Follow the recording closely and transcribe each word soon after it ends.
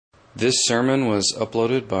This sermon was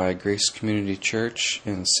uploaded by Grace Community Church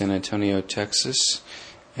in San Antonio, Texas,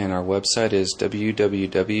 and our website is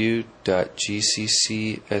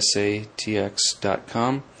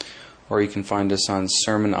www.gccsatx.com, or you can find us on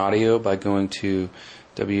Sermon Audio by going to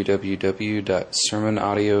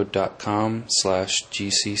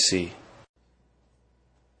www.sermonaudio.com/GCC.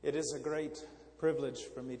 It is a great privilege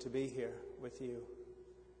for me to be here with you.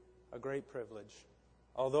 A great privilege.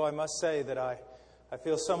 Although I must say that I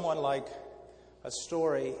feel somewhat like a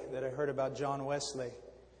story that I heard about John Wesley.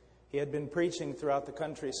 He had been preaching throughout the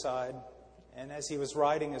countryside, and as he was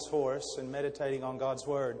riding his horse and meditating on God's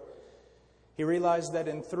Word, he realized that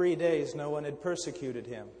in 3 days no one had persecuted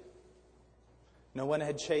him. No one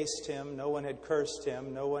had chased him, no one had cursed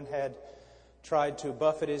him, no one had tried to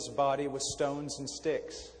buffet his body with stones and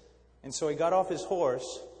sticks. And so he got off his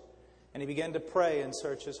horse and he began to pray and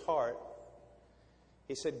search his heart.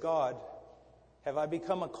 He said, "God, have I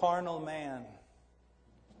become a carnal man?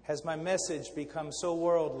 Has my message become so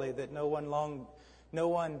worldly that no one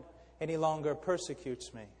any longer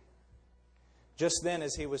persecutes me?" Just then,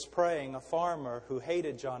 as he was praying, a farmer who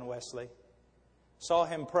hated John Wesley saw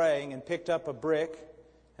him praying and picked up a brick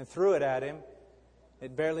and threw it at him.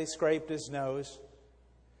 It barely scraped his nose.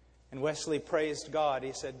 And Wesley praised God.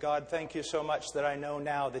 He said, "God, thank you so much that I know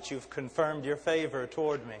now that you've confirmed your favor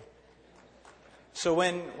toward me." So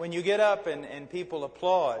when you get up and people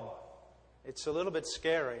applaud, it's a little bit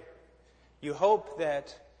scary. You hope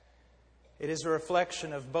that it is a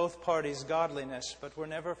reflection of both parties' godliness, but we're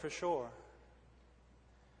never for sure.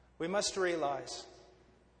 We must realize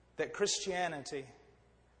that Christianity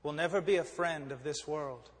will never be a friend of this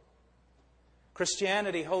world.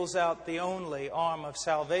 Christianity holds out the only arm of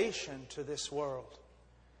salvation to this world.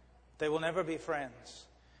 They will never be friends.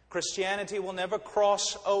 Christianity will never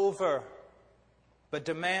cross over, but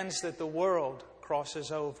demands that the world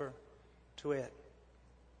crosses over to it.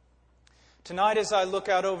 Tonight, as I look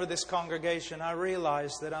out over this congregation, I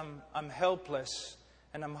realize that I'm helpless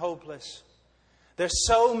and I'm hopeless. There's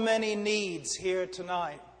so many needs here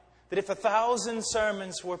tonight that if 1,000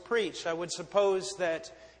 sermons were preached, I would suppose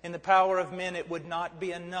that in the power of men it would not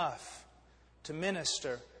be enough to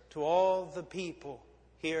minister to all the people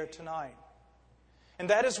here tonight. And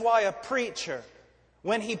that is why a preacher,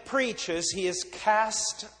 when he preaches, he is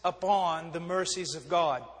cast upon the mercies of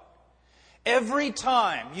God. Every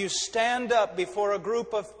time you stand up before a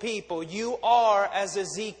group of people, you are as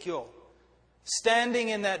Ezekiel, standing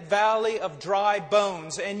in that valley of dry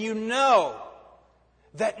bones, and you know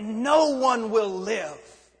that no one will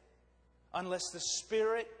live unless the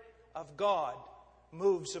Spirit of God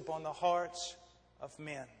moves upon the hearts of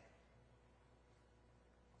men.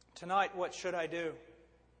 Tonight, what should I do?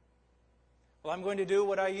 Well, I'm going to do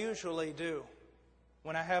what I usually do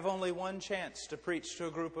when I have only one chance to preach to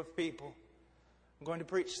a group of people. I'm going to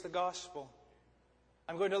preach the gospel.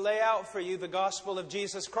 I'm going to lay out for you the gospel of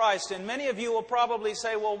Jesus Christ. And many of you will probably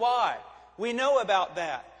say, "Well, why? We know about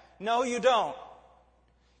that." No, you don't.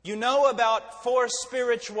 You know about 4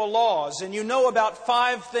 spiritual laws, and you know about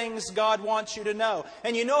 5 things God wants you to know.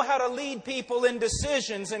 And you know how to lead people in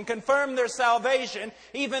decisions and confirm their salvation,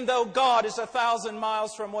 even though God is 1,000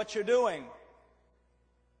 miles from what you're doing.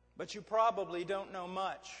 But you probably don't know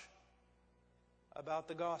much about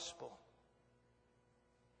the gospel.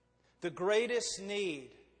 The greatest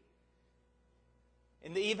need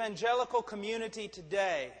in the evangelical community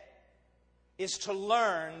today is to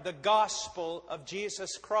learn the gospel of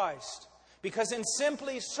Jesus Christ. Because in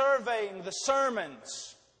simply surveying the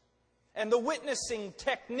sermons and the witnessing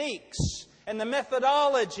techniques and the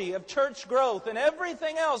methodology of church growth and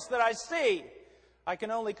everything else that I see, I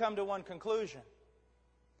can only come to one conclusion.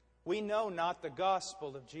 We know not the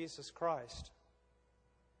gospel of Jesus Christ.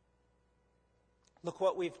 Look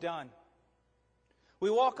what we've done.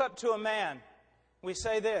 We walk up to a man. We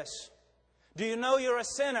say this: "Do you know you're a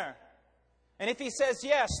sinner?" And if he says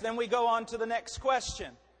yes, then we go on to the next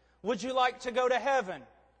question. "Would you like to go to heaven?"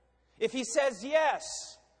 If he says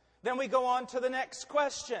yes, then we go on to the next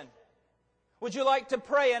question. "Would you like to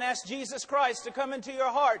pray and ask Jesus Christ to come into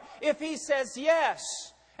your heart?" If he says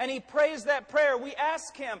yes, and he prays that prayer, we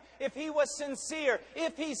ask him if he was sincere.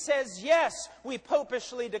 If he says yes, we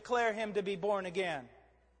popishly declare him to be born again.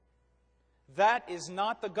 That is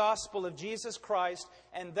not the gospel of Jesus Christ,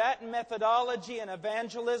 and that methodology and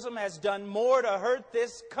evangelism has done more to hurt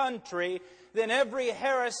this country than every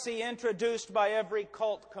heresy introduced by every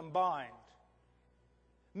cult combined.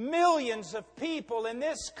 Millions of people in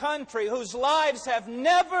this country whose lives have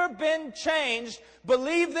never been changed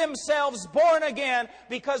believe themselves born again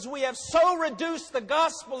because we have so reduced the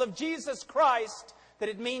gospel of Jesus Christ that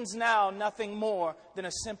it means now nothing more than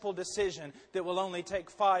a simple decision that will only take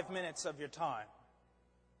 5 minutes of your time.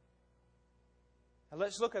 Now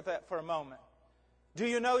let's look at that for a moment. Do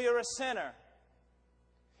you know you're a sinner?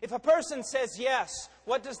 If a person says yes,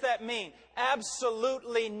 what does that mean?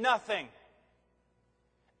 Absolutely nothing.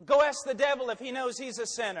 Go ask the devil if he knows he's a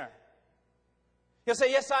sinner. He'll say,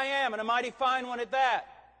 yes, I am, and a mighty fine one at that.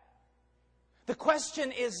 The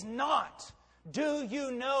question is not, do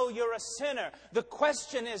you know you're a sinner? The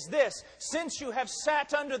question is this: since you have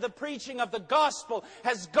sat under the preaching of the gospel,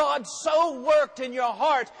 has God so worked in your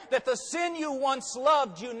heart that the sin you once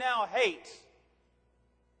loved you now hate?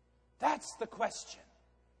 That's the question.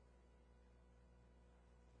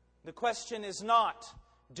 The question is not,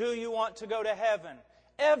 do you want to go to heaven?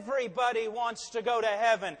 Everybody wants to go to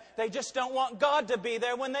heaven. They just don't want God to be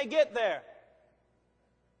there when they get there.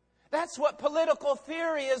 That's what political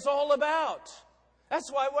theory is all about. That's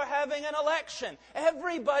why we're having an election.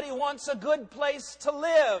 Everybody wants a good place to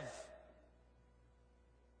live.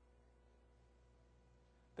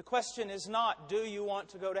 The question is not, do you want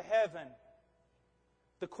to go to heaven?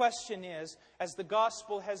 The question is, as the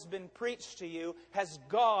gospel has been preached to you, has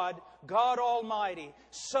God Almighty,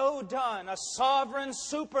 so done a sovereign,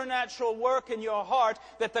 supernatural work in your heart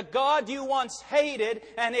that the God you once hated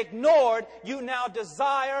and ignored, you now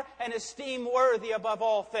desire and esteem worthy above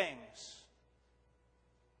all things?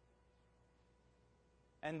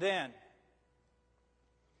 And then,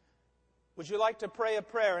 would you like to pray a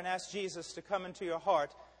prayer and ask Jesus to come into your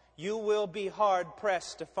heart? You will be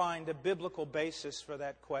hard-pressed to find a biblical basis for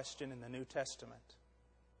that question in the New Testament.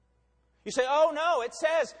 You say, oh no, it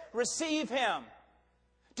says, receive Him.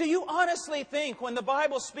 Do you honestly think when the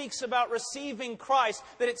Bible speaks about receiving Christ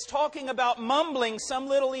that it's talking about mumbling some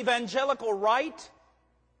little evangelical rite?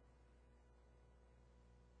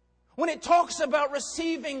 When it talks about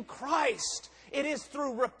receiving Christ, it is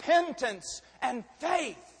through repentance and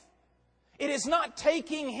faith. It is not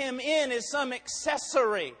taking Him in as some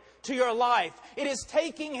accessory to your life. It is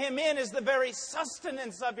taking Him in as the very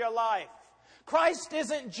sustenance of your life. Christ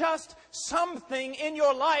isn't just something in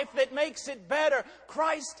your life that makes it better.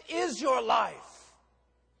 Christ is your life.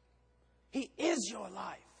 He is your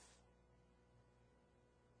life.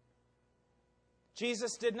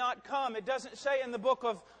 Jesus did not come. It doesn't say in the book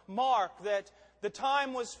of Mark that the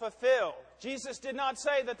time was fulfilled. Jesus did not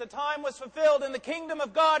say that the time was fulfilled and the kingdom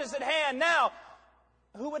of God is at hand. Now,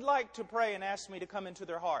 who would like to pray and ask me to come into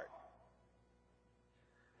their heart?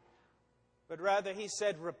 But rather He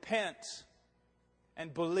said, repent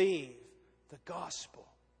and believe the gospel.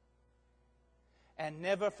 And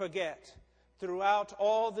never forget, throughout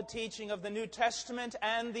all the teaching of the New Testament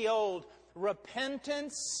and the Old,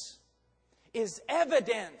 repentance is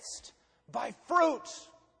evidenced by fruit.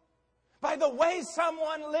 By the way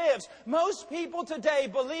someone lives. Most people today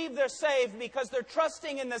believe they're saved because they're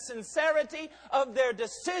trusting in the sincerity of their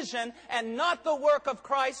decision and not the work of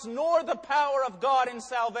Christ nor the power of God in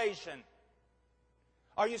salvation.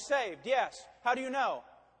 Are you saved? Yes. How do you know?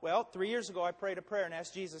 Well, 3 years ago I prayed a prayer and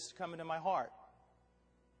asked Jesus to come into my heart.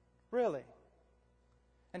 Really?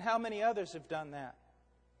 And how many others have done that?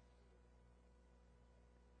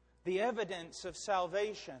 The evidence of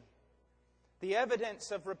salvation, the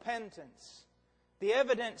evidence of repentance, the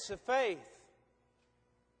evidence of faith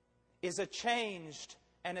is a changed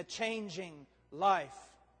and a changing life.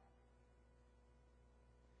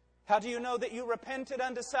 How do you know that you repented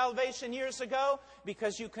unto salvation years ago?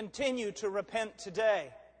 Because you continue to repent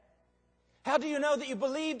today. How do you know that you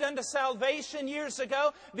believed unto salvation years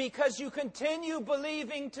ago? Because you continue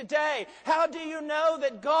believing today. How do you know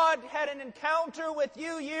that God had an encounter with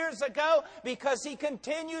you years ago? Because He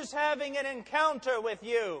continues having an encounter with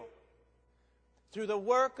you. Through the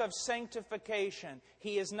work of sanctification,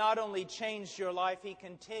 He has not only changed your life, He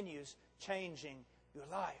continues changing your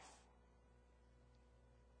life.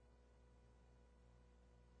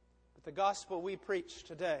 But the gospel we preach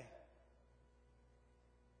today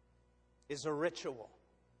is a ritual.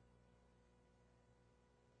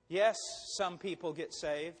 Yes, some people get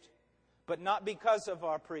saved, but not because of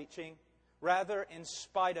our preaching, rather in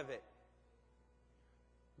spite of it.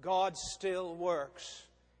 God still works,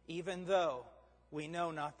 even though we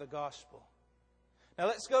know not the gospel. Now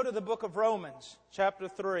let's go to the book of Romans, chapter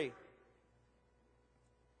 3,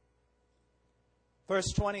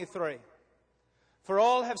 verse 23. For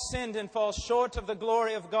all have sinned and fall short of the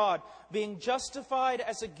glory of God, being justified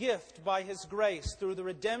as a gift by His grace through the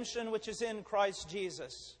redemption which is in Christ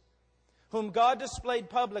Jesus, whom God displayed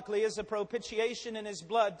publicly as a propitiation in His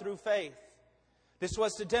blood through faith. This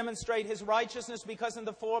was to demonstrate His righteousness, because in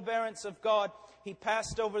the forbearance of God He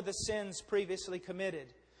passed over the sins previously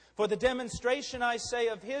committed. For the demonstration, I say,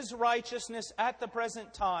 of His righteousness at the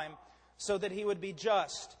present time, so that He would be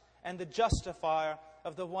just and the justifier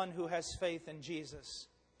of the one who has faith in Jesus.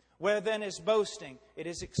 Where then is boasting? It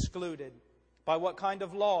is excluded. By what kind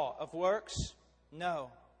of law? Of works?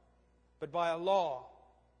 No, but by a law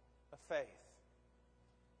of faith.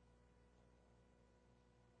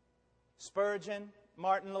 Spurgeon,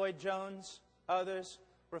 Martin Lloyd-Jones, others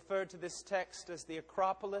referred to this text as the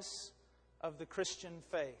Acropolis of the Christian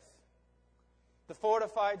faith. The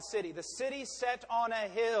fortified city, the city set on a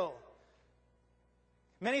hill.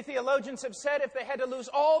 Many theologians have said if they had to lose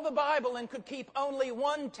all the Bible and could keep only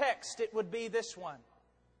one text, it would be this one.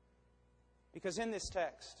 Because in this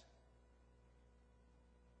text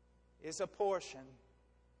is a portion,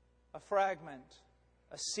 a fragment,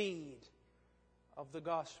 a seed of the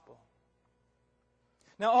gospel.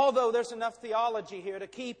 Now, although there's enough theology here to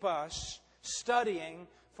keep us studying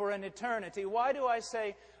for an eternity, why do I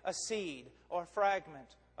say a seed or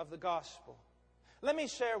fragment of the gospel? Let me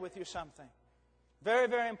share with you something very,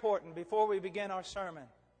 very important before we begin our sermon.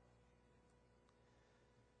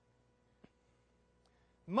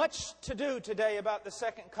 Much to do today about the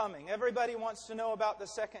second coming. Everybody wants to know about the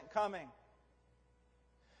second coming.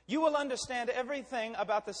 You will understand everything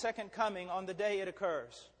about the second coming on the day it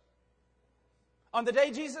occurs. On the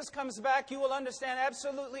day Jesus comes back, you will understand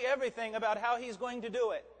absolutely everything about how He's going to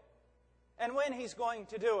do it, and when He's going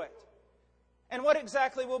to do it, and what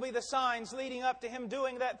exactly will be the signs leading up to Him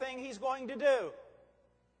doing that thing He's going to do.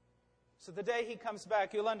 So the day He comes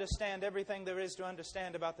back, you'll understand everything there is to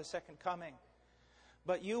understand about the second coming.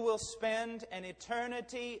 But you will spend an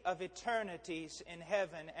eternity of eternities in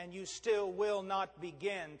heaven, and you still will not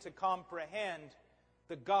begin to comprehend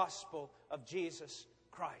the gospel of Jesus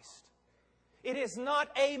Christ. It is not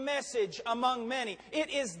a message among many.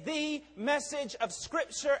 It is the message of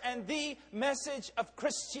Scripture and the message of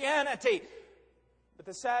Christianity. But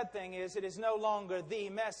the sad thing is, it is no longer the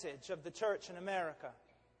message of the church in America.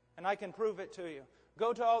 And I can prove it to you.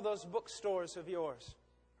 Go to all those bookstores of yours.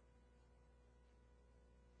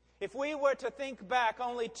 If we were to think back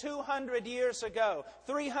only 200 years ago,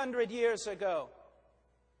 300 years ago,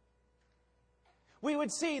 we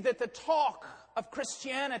would see that the talk of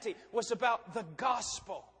Christianity was about the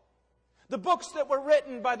gospel. The books that were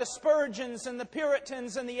written by the Spurgeons and the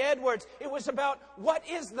Puritans and the Edwards, it was about what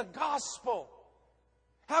is the gospel?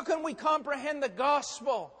 How can we comprehend the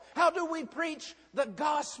gospel? How do we preach the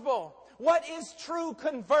gospel? What is true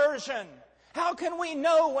conversion? How can we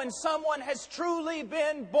know when someone has truly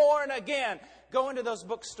been born again? Go into those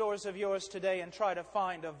bookstores of yours today and try to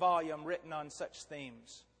find a volume written on such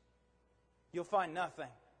themes. You'll find nothing.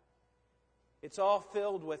 It's all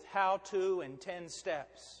filled with how-to and 10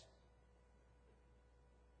 steps.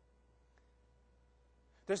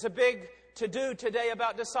 There's a big to-do today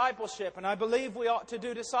about discipleship, and I believe we ought to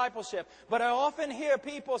do discipleship. But I often hear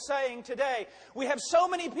people saying today, we have so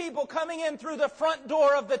many people coming in through the front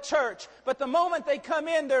door of the church, but the moment they come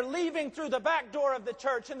in, they're leaving through the back door of the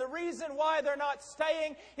church. And the reason why they're not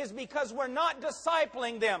staying is because we're not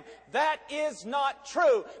discipling them. That is not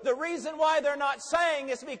true. The reason why they're not staying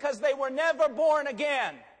is because they were never born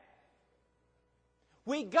again.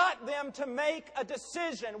 We got them to make a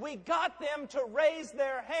decision. We got them to raise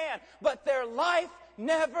their hand. But their life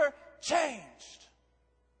never changed.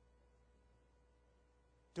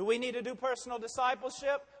 Do we need to do personal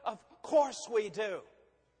discipleship? Of course we do.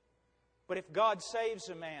 But if God saves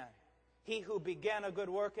a man, He who began a good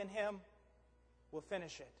work in him will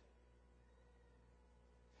finish it.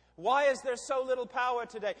 Why is there so little power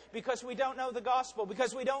today? Because we don't know the gospel.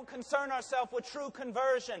 Because we don't concern ourselves with true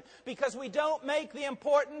conversion. Because we don't make the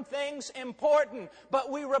important things important.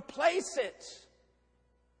 But we replace it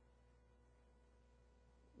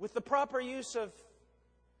with the proper use of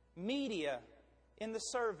media in the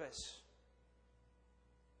service.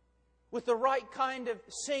 With the right kind of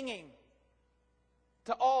singing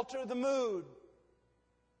to alter the mood.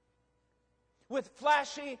 With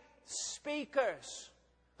flashy speakers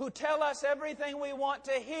who tell us everything we want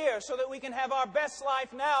to hear so that we can have our best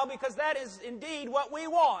life now, because that is indeed what we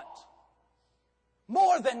want.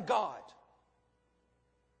 More than God.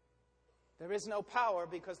 There is no power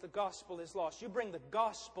because the gospel is lost. You bring the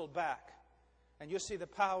gospel back and you'll see the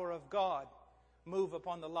power of God move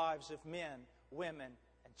upon the lives of men, women,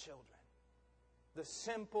 and children. The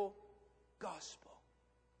simple gospel.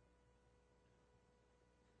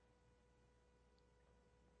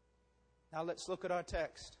 Now let's look at our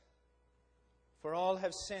text. For all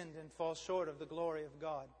have sinned and fall short of the glory of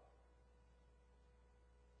God.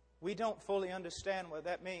 We don't fully understand what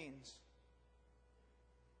that means.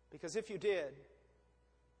 Because if you did,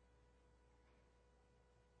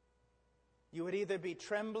 you would either be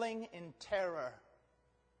trembling in terror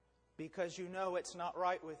because you know it's not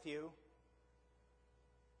right with you,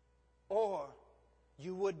 or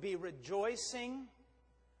you would be rejoicing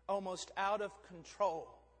almost out of control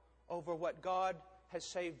over what God has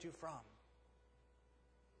saved you from.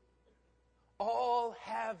 All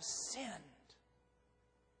have sinned.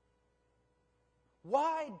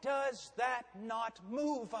 Why does that not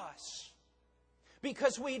move us?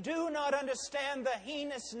 Because we do not understand the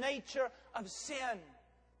heinous nature of sin.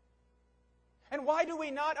 And why do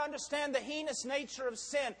we not understand the heinous nature of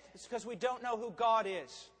sin? It's because we don't know who God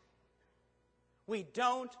is. We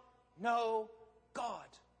don't know God.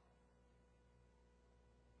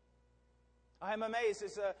 I am amazed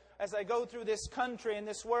as I go through this country and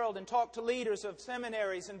this world and talk to leaders of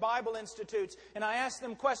seminaries and Bible institutes, and I ask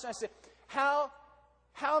them questions. I say,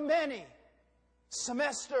 how many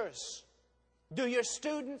semesters do your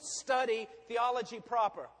students study theology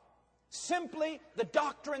proper? Simply the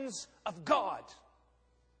doctrines of God.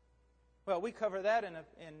 Well, we cover that in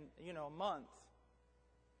a month.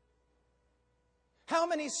 How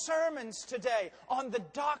many sermons today on the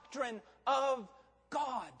doctrine of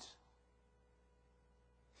God?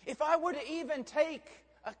 If I were to even take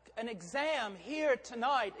an exam here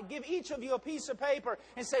tonight, and give each of you a piece of paper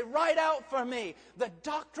and say, write out for me the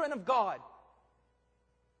doctrine of God.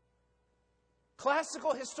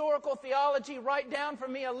 Classical historical theology, write down for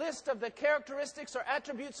me a list of the characteristics or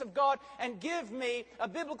attributes of God and give me a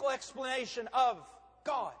biblical explanation of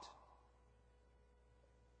God.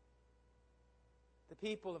 The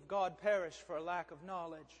people of God perish for a lack of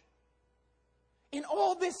knowledge. In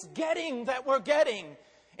all this getting that we're getting,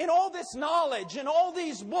 in all this knowledge, in all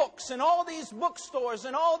these books, in all these bookstores,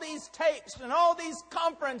 in all these tapes, in all these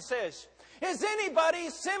conferences, is anybody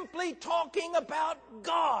simply talking about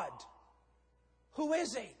God? Who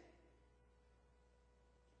is He?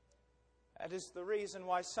 That is the reason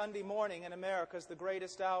why Sunday morning in America is the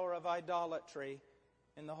greatest hour of idolatry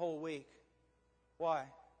in the whole week. Why?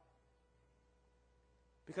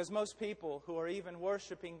 Because most people who are even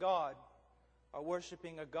worshiping God are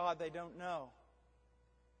worshiping a God they don't know.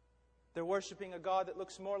 They're worshiping a God that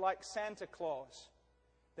looks more like Santa Claus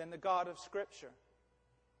than the God of Scripture.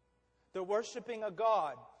 They're worshiping a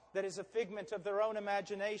God that is a figment of their own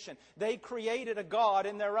imagination. They created a God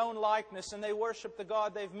in their own likeness and they worship the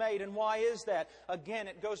God they've made. And why is that? Again,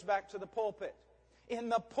 it goes back to the pulpit. In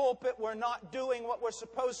the pulpit, we're not doing what we're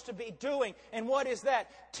supposed to be doing. And what is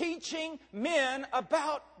that? Teaching men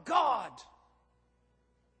about God.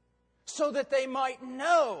 So that they might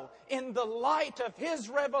know in the light of His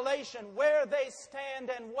revelation where they stand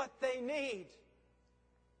and what they need.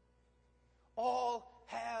 All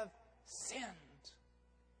have sinned.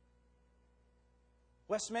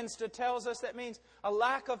 Westminster tells us that means a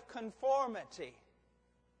lack of conformity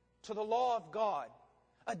to the law of God.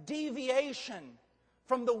 A deviation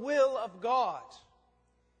from the will of God.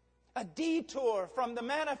 A detour from the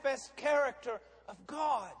manifest character of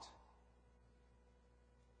God.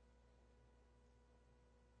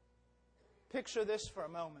 Picture this for a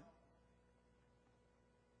moment.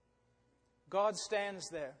 God stands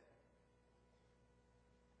there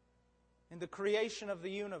in the creation of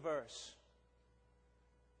the universe.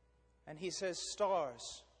 And He says,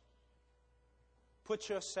 stars, put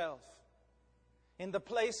yourself in the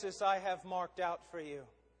places I have marked out for you.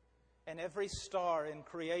 And every star in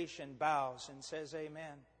creation bows and says,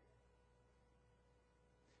 Amen.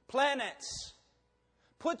 Planets,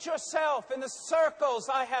 put yourself in the circles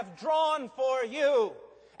I have drawn for you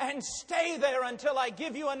and stay there until I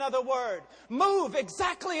give you another word. Move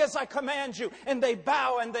exactly as I command you. And they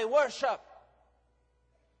bow and they worship.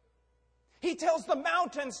 He tells the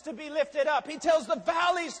mountains to be lifted up. He tells the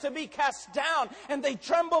valleys to be cast down and they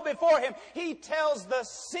tremble before Him. He tells the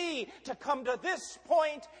sea to come to this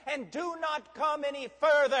point and do not come any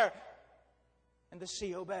further. And the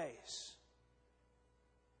sea obeys.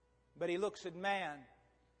 But He looks at man.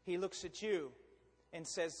 He looks at you and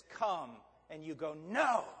says, come. And you go,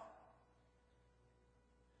 no.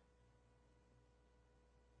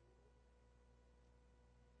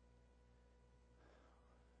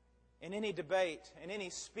 In any debate, in any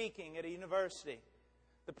speaking at a university,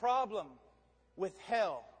 the problem with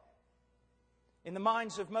hell in the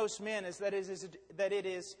minds of most men is that it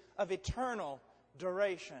is of eternal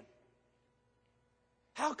duration.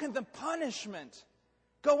 How can the punishment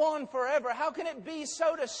go on forever? How can it be,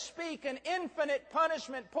 so to speak, an infinite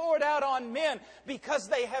punishment poured out on men because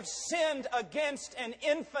they have sinned against an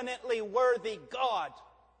infinitely worthy God?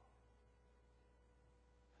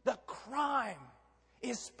 The crime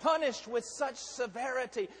is punished with such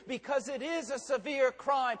severity because it is a severe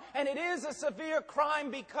crime. And it is a severe crime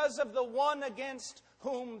because of the one against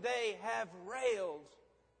whom they have railed,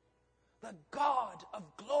 the God of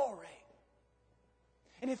glory.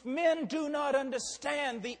 And if men do not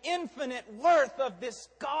understand the infinite worth of this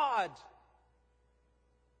God,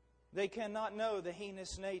 they cannot know the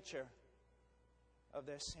heinous nature of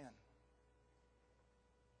their sin.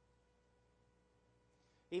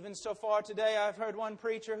 Even so far today, I've heard one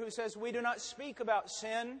preacher who says, we do not speak about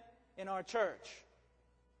sin in our church.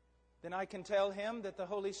 Then I can tell him that the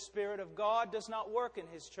Holy Spirit of God does not work in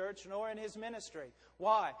His church nor in His ministry.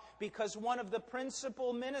 Why? Because one of the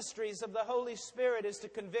principal ministries of the Holy Spirit is to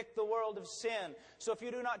convict the world of sin. So if you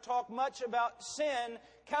do not talk much about sin,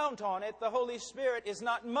 count on it. The Holy Spirit is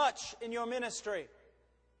not much in your ministry.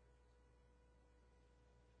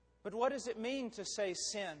 But what does it mean to say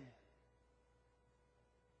sin?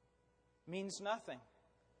 It means nothing.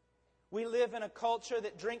 We live in a culture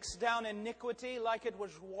that drinks down iniquity like it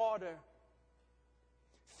was water.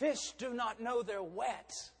 Fish do not know they're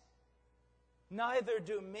wet. Neither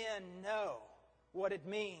do men know what it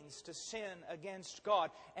means to sin against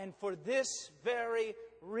God. And for this very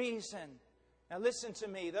reason, now listen to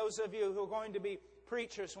me, those of you who are going to be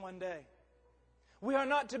preachers one day. We are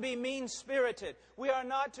not to be mean-spirited. We are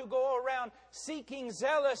not to go around seeking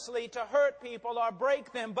zealously to hurt people or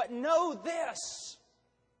break them. But know this.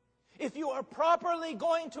 If you are properly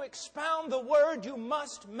going to expound the Word, you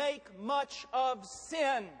must make much of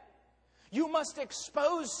sin. You must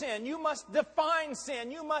expose sin. You must define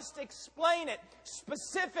sin. You must explain it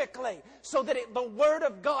specifically so that the Word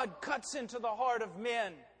of God cuts into the heart of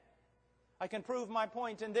men. I can prove my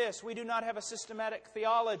point in this. We do not have a systematic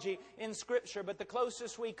theology in Scripture, but the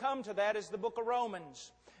closest we come to that is the book of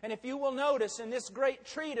Romans. And if you will notice in this great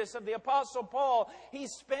treatise of the Apostle Paul, he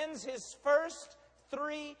spends his first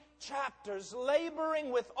 3 chapters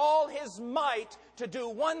laboring with all his might to do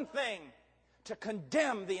one thing, to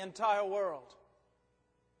condemn the entire world.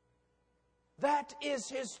 That is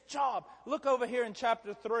his job. Look over here in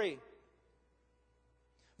chapter 3.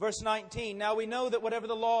 Verse 19, now we know that whatever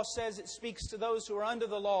the law says, it speaks to those who are under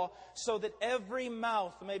the law, so that every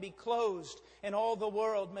mouth may be closed and all the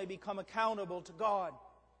world may become accountable to God.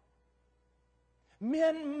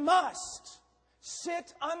 Men must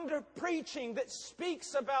sit under preaching that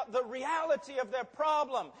speaks about the reality of their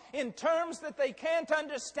problem in terms that they can't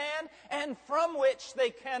understand and from which they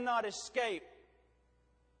cannot escape.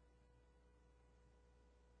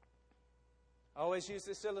 I always use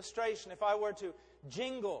this illustration. If I were to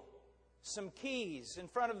jingle some keys in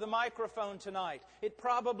front of the microphone tonight, it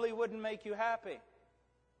probably wouldn't make you happy.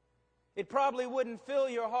 It probably wouldn't fill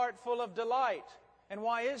your heart full of delight. And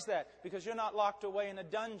why is that? Because you're not locked away in a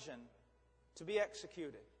dungeon to be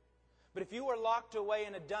executed. But if you were locked away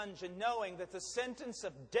in a dungeon knowing that the sentence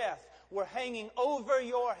of death were hanging over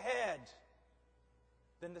your head,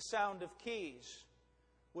 then the sound of keys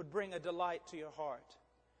would bring a delight to your heart.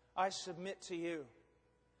 I submit to you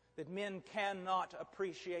that men cannot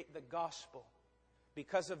appreciate the gospel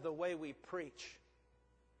because of the way we preach.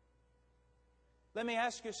 Let me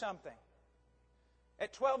ask you something.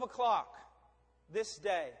 At 12 o'clock this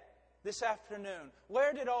day, this afternoon,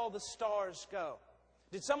 where did all the stars go?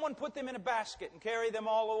 Did someone put them in a basket and carry them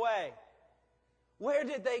all away? Where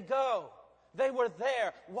did they go? They were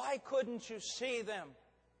there. Why couldn't you see them?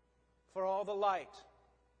 For all the light.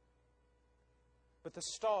 But the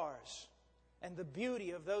stars and the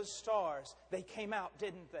beauty of those stars, they came out,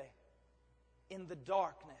 didn't they? In the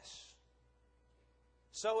darkness.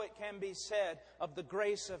 So it can be said of the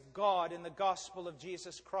grace of God in the gospel of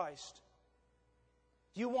Jesus Christ.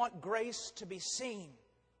 You want grace to be seen?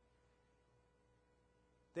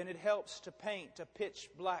 Then it helps to paint a pitch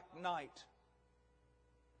black night,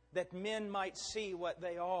 that men might see what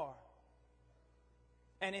they are.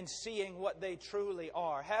 And in seeing what they truly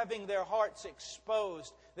are, having their hearts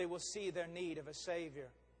exposed, they will see their need of a Savior.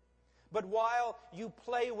 But while you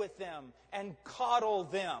play with them and coddle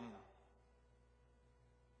them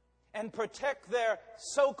and protect their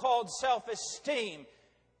so-called self-esteem,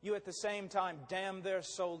 you at the same time damn their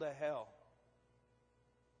soul to hell.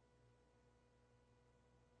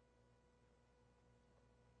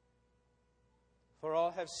 For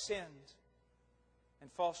all have sinned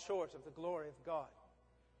and fall short of the glory of God.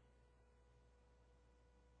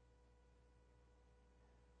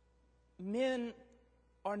 Men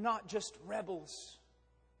are not just rebels.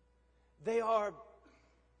 They are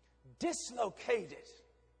dislocated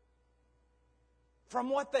from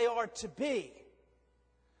what they are to be.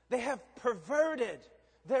 They have perverted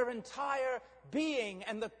their entire being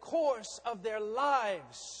and the course of their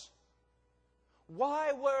lives.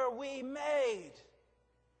 Why were we made?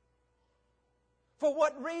 For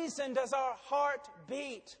what reason does our heart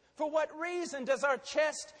beat? For what reason does our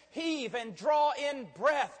chest heave and draw in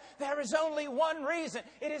breath? There is only one reason.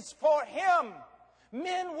 It is for Him.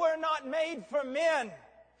 Men were not made for men.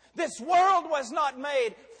 This world was not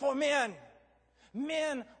made for men.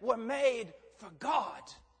 Men were made for God.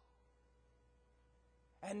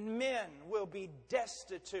 And men will be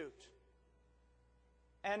destitute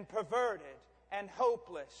and perverted and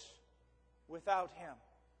hopeless without Him.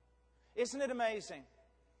 Isn't it amazing?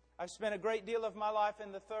 I've spent a great deal of my life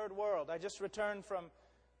in the third world. I just returned from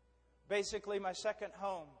basically my second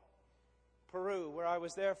home, Peru, where I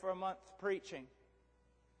was there for a month preaching.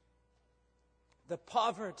 The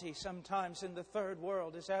poverty sometimes in the third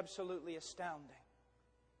world is absolutely astounding.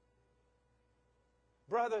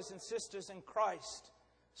 Brothers and sisters in Christ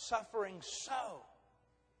suffering so.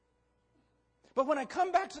 But when I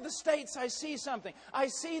come back to the States, I see something. I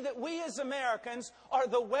see that we as Americans are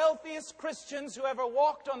the wealthiest Christians who ever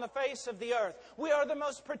walked on the face of the earth. We are the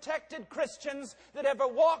most protected Christians that ever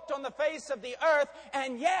walked on the face of the earth.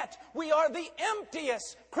 And yet, we are the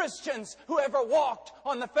emptiest Christians who ever walked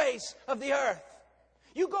on the face of the earth.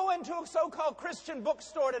 You go into a so-called Christian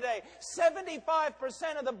bookstore today,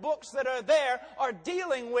 75% of the books that are there are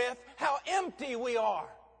dealing with how empty we are.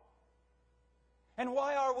 And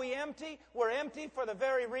why are we empty? We're empty for the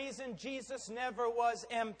very reason Jesus never was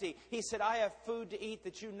empty. He said, I have food to eat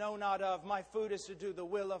that you know not of. My food is to do the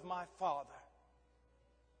will of my Father.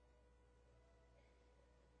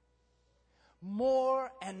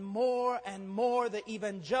 More and more and more, the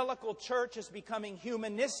evangelical church is becoming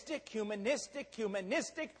humanistic.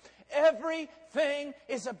 Everything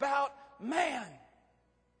is about man.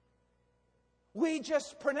 We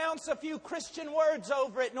just pronounce a few Christian words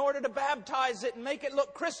over it in order to baptize it and make it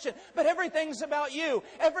look Christian. But everything's about you.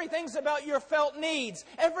 Everything's about your felt needs.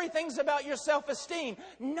 Everything's about your self-esteem.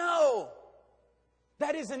 No!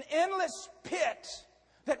 That is an endless pit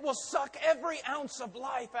that will suck every ounce of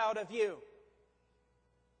life out of you.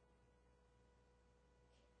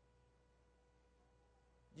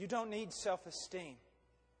 You don't need self-esteem.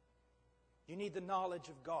 You need the knowledge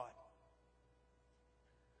of God.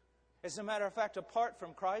 As a matter of fact, apart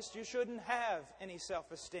from Christ, you shouldn't have any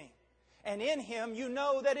self-esteem. And in Him, you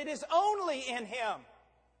know that it is only in Him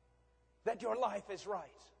that your life is right.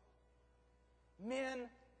 Men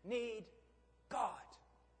need God.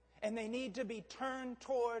 And they need to be turned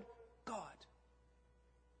toward God.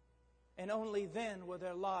 And only then will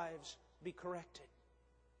their lives be corrected.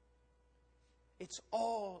 It's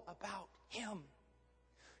all about Him.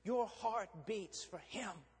 Your heart beats for Him.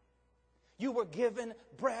 You were given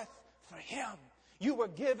breath for Him. You were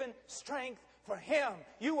given strength for Him.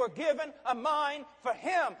 You were given a mind for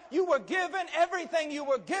Him. You were given everything you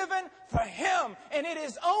were given for Him. And it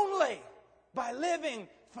is only by living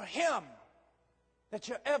for Him that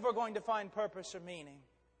you're ever going to find purpose or meaning.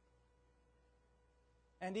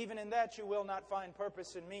 And even in that you will not find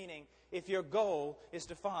purpose and meaning if your goal is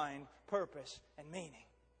to find purpose and meaning.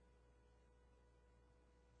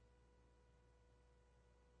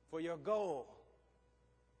 For your goal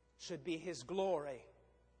should be His glory.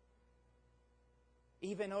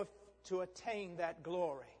 Even if to attain that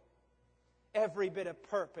glory, every bit of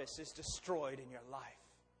purpose is destroyed in your life.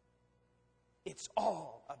 It's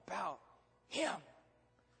all about Him,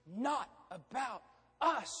 not about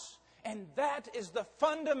us. And that is the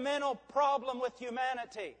fundamental problem with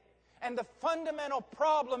humanity. And the fundamental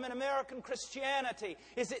problem in American Christianity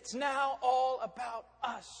is it's now all about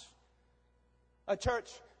us. A church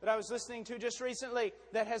that I was listening to just recently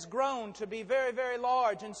that has grown to be very, very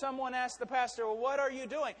large. And someone asked the pastor, well, what are you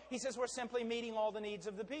doing? He says, we're simply meeting all the needs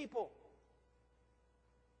of the people.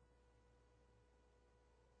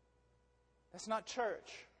 That's not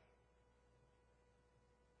church.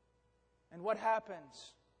 And what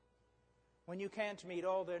happens when you can't meet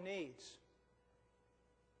all their needs?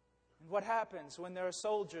 And what happens when there are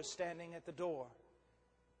soldiers standing at the door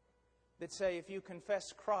that say, if you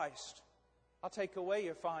confess Christ, I'll take away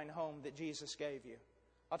your fine home that Jesus gave you.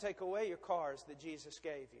 I'll take away your cars that Jesus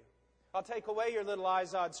gave you. I'll take away your little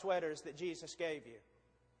Izod sweaters that Jesus gave you.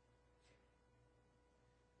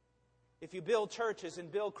 If you build churches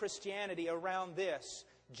and build Christianity around this,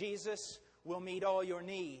 Jesus will meet all your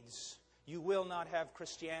needs. You will not have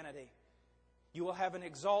Christianity. You will have an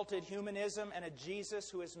exalted humanism and a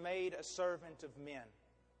Jesus who is made a servant of men.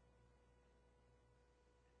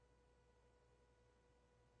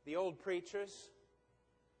 The old preachers,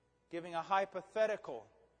 giving a hypothetical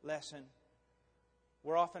lesson,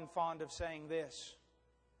 were often fond of saying this: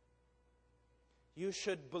 you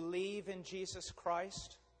should believe in Jesus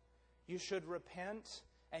Christ. You should repent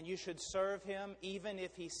and you should serve Him even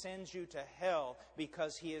if He sends you to hell,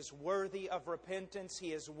 because He is worthy of repentance,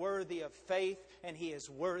 He is worthy of faith, and He is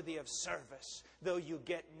worthy of service, though you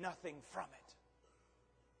get nothing from it.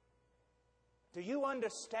 Do you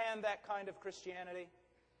understand that kind of Christianity?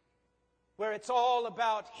 Where it's all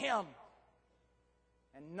about Him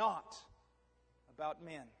and not about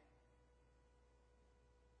men.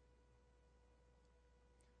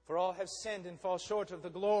 For all have sinned and fall short of the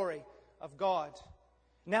glory of God.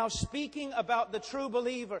 Now speaking about the true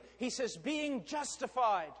believer, he says, being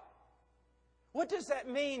justified. What does that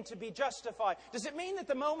mean, to be justified? Does it mean that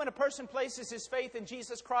the moment a person places his faith in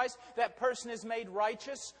Jesus Christ, that person is made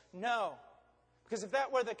righteous? No. Because if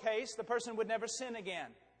that were the case, the person would never sin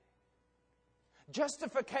again.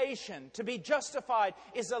 Justification, to be justified,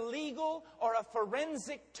 is a legal or a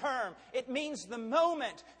forensic term. It means the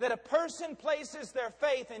moment that a person places their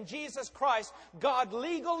faith in Jesus Christ, God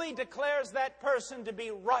legally declares that person to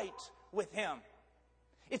be right with Him.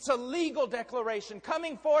 It's a legal declaration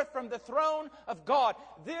coming forth from the throne of God.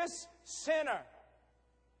 This sinner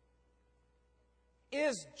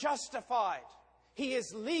is justified. He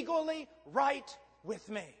is legally right with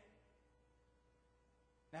me.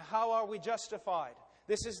 Now, how are we justified?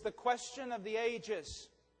 This is the question of the ages,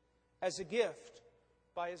 as a gift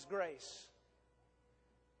by His grace.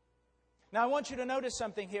 Now, I want you to notice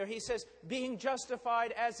something here. He says, being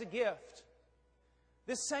justified as a gift.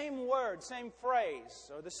 This same word, same phrase,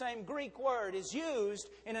 or the same Greek word is used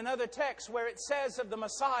in another text where it says of the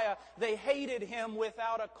Messiah, they hated Him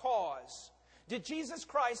without a cause. Did Jesus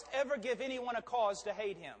Christ ever give anyone a cause to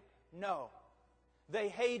hate Him? No. They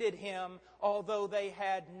hated Him, although they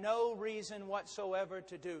had no reason whatsoever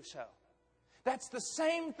to do so. That's the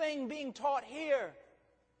same thing being taught here.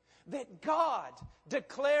 That God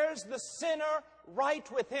declares the sinner right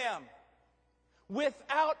with Him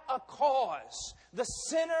without a cause. The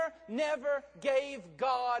sinner never gave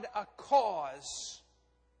God a cause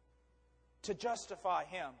to justify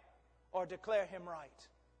him or declare him right.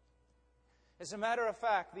 As a matter of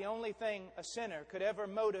fact, the only thing a sinner could ever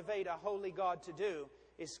motivate a holy God to do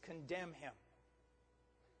is condemn him.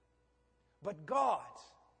 But God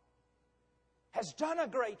has done a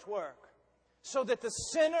great work so that the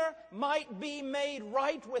sinner might be made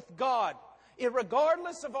right with God,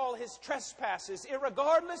 irregardless of all his trespasses,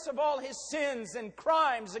 irregardless of all his sins and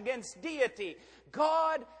crimes against deity.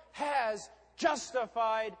 God has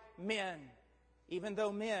justified men, even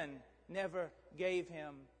though men never gave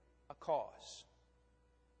him a cause.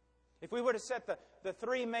 If we were to set the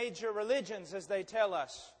three major religions, as they tell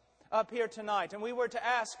us, up here tonight, and we were to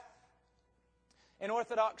ask an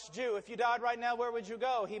Orthodox Jew, if you died right now, where would you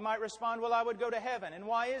go? He might respond, well, I would go to heaven. And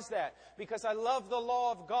why is that? Because I love the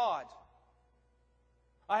law of God.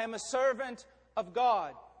 I am a servant of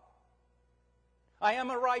God. I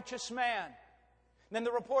am a righteous man. Then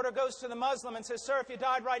the reporter goes to the Muslim and says, sir, if you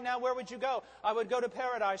died right now, where would you go? I would go to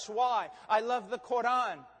paradise. Why? I love the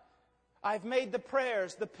Quran. I've made the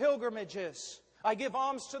prayers, the pilgrimages. I give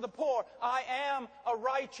alms to the poor. I am a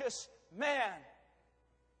righteous man.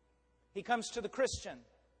 He comes to the Christian,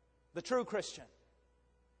 the true Christian.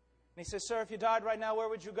 And he says, sir, if you died right now, where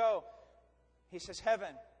would you go? He says,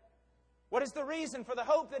 heaven. What is the reason for the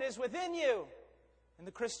hope that is within you? And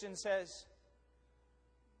the Christian says,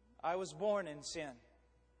 I was born in sin.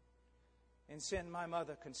 In sin, my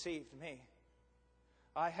mother conceived me.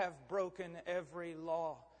 I have broken every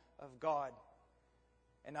law of God,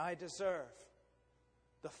 and I deserve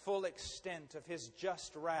the full extent of His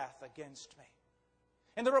just wrath against me.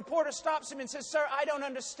 And the reporter stops him and says, sir, I don't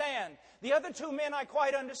understand. The other two men I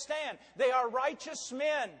quite understand. They are righteous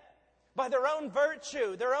men by their own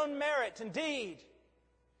virtue, their own merit and deed.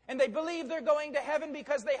 And they believe they're going to heaven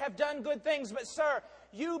because they have done good things. But sir,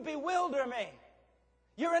 you bewilder me.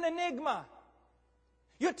 You're an enigma.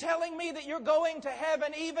 You're telling me that you're going to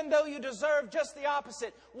heaven even though you deserve just the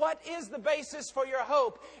opposite. What is the basis for your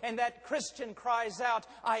hope? And that Christian cries out,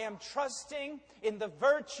 I am trusting in the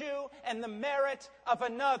virtue and the merit of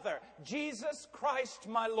another, Jesus Christ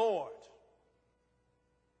my Lord.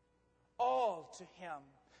 All to Him.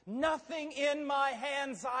 Nothing in my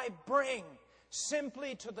hands I bring,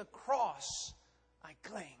 simply to the cross I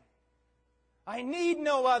cling. I need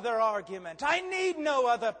no other argument. I need no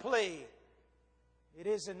other plea. It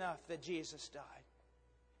is enough that Jesus died,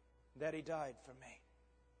 that He died for me.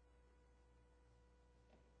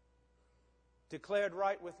 Declared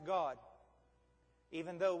right with God,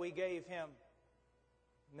 even though we gave Him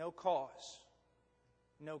no cause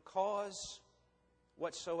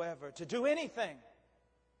whatsoever to do anything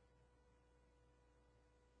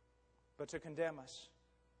but to condemn us.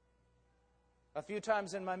 A few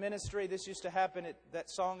times in my ministry, this used to happen. That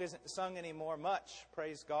song isn't sung anymore much,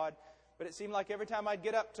 praise God. But it seemed like every time I'd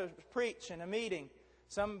get up to preach in a meeting,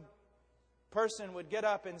 some person would get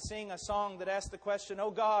up and sing a song that asked the question,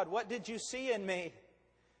 "Oh God, what did you see in me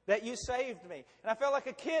that you saved me?" And I felt like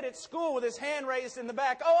a kid at school with his hand raised in the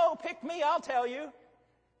back. "Oh, pick me, I'll tell you."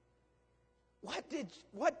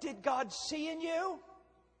 What did God see in you?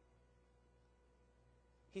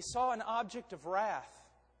 He saw an object of wrath.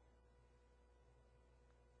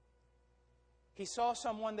 He saw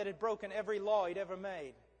someone that had broken every law He'd ever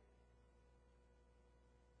made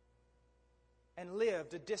and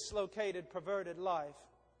lived a dislocated, perverted life.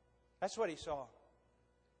 That's what He saw.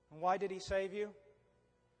 And why did He save you?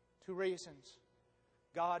 2 reasons.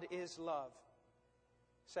 God is love.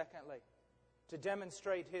 Secondly, to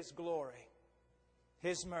demonstrate His glory,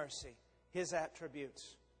 His mercy, His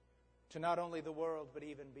attributes to not only the world but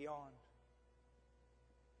even beyond.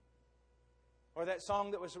 Or that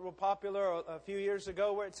song that was real popular a few years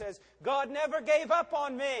ago where it says, "God never gave up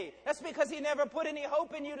on me." That's because He never put any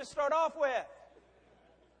hope in you to start off with.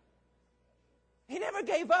 He never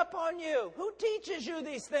gave up on you. Who teaches you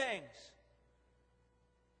these things?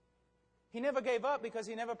 He never gave up because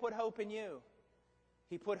He never put hope in you.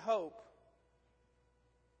 He put hope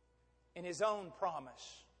in His own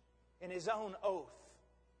promise, in His own oath,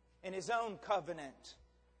 in His own covenant.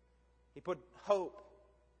 He put hope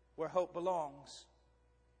where hope belongs,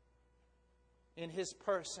 in His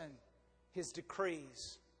person, His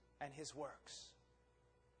decrees, and His works.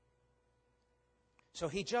 So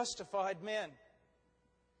He justified men,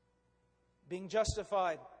 being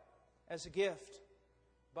justified as a gift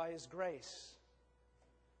by His grace,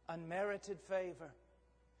 unmerited favor.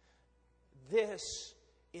 This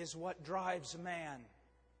is what drives man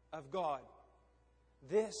of God.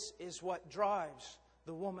 This is what drives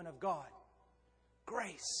the woman of God.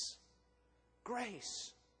 Grace.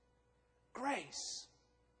 Grace. Grace.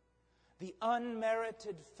 The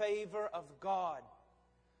unmerited favor of God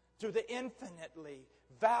through the infinitely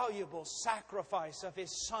valuable sacrifice of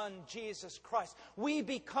His Son, Jesus Christ. We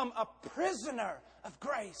become a prisoner of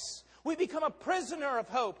grace. We become a prisoner of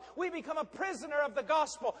hope. We become a prisoner of the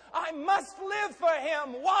gospel. I must live for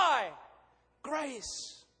Him. Why?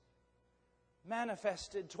 Grace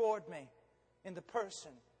manifested toward me in the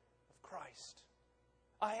person of Christ.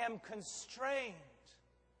 I am constrained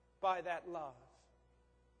by that love.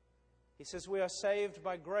 He says we are saved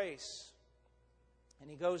by grace. And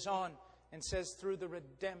he goes on and says through the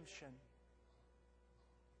redemption.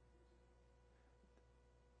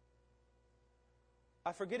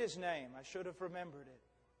 I forget his name. I should have remembered it.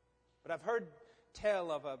 But I've heard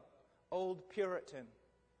tell of an old Puritan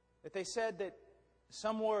that they said that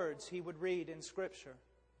some words he would read in Scripture,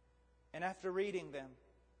 and after reading them,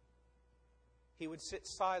 he would sit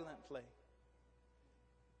silently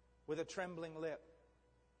with a trembling lip.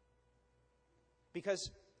 Because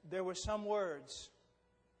there were some words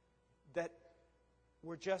that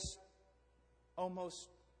were just almost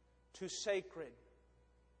too sacred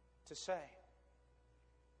to say.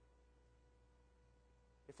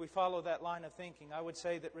 If we follow that line of thinking, I would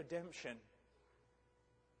say that redemption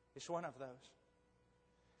is one of those.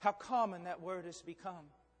 How common that word has become.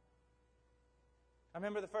 I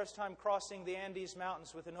remember the first time crossing the Andes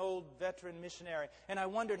Mountains with an old veteran missionary, and I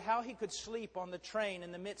wondered how he could sleep on the train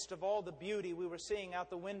in the midst of all the beauty we were seeing out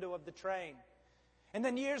the window of the train. And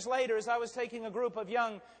then years later, as I was taking a group of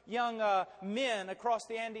young men across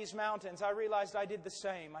the Andes Mountains, I realized I did the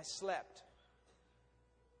same. I slept.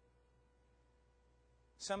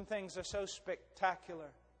 Some things are so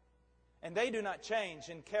spectacular, and they do not change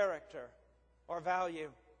in character or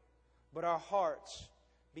value, but our hearts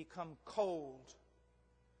become cold,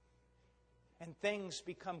 and things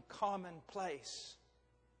become commonplace.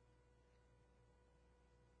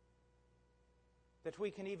 That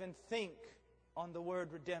we can even think on the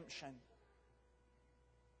word redemption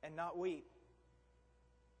and not weep.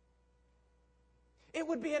 It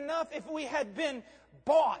would be enough if we had been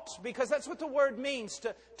bought, because that's what the word means,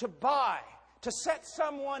 to buy. To set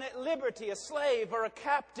someone at liberty, a slave or a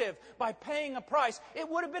captive, by paying a price. It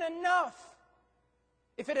would have been enough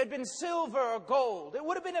if it had been silver or gold. It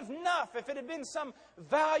would have been enough if it had been some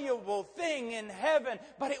valuable thing in heaven.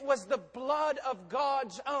 But it was the blood of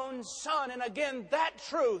God's own Son. And again, that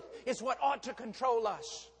truth is what ought to control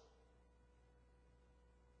us.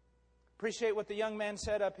 Appreciate what the young man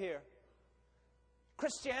said up here.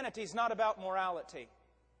 Christianity is not about morality.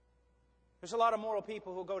 There's a lot of moral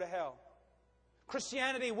people who go to hell.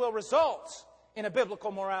 Christianity will result in a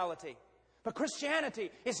biblical morality. But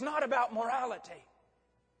Christianity is not about morality.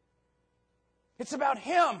 It's about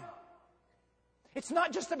Him. It's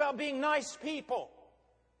not just about being nice people.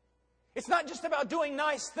 It's not just about doing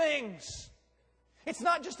nice things. It's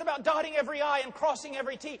not just about dotting every I and crossing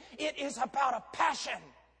every T. It is about a passion.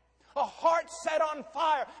 A heart set on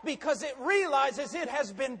fire because it realizes it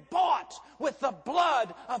has been bought with the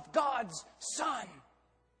blood of God's Son.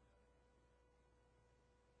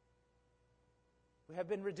 We have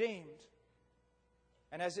been redeemed.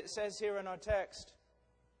 And as it says here in our text,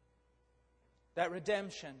 that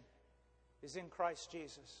redemption is in Christ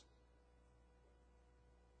Jesus.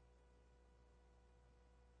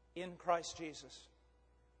 In Christ Jesus.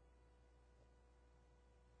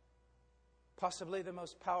 Possibly the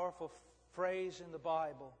most powerful phrase in the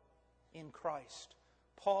Bible, in Christ.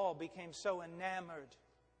 Paul became so enamored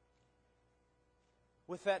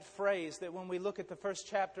with that phrase that when we look at the first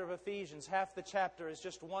chapter of Ephesians, half the chapter is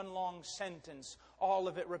just one long sentence, all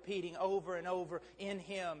of it repeating over and over, in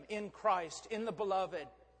Him, in Christ, in the Beloved.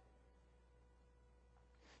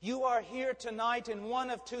 You are here tonight in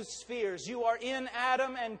one of two spheres. You are in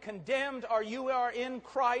Adam and condemned, or you are in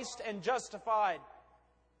Christ and justified.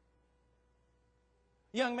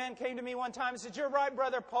 A young man came to me one time and said, "You're right,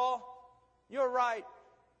 Brother Paul. You're right.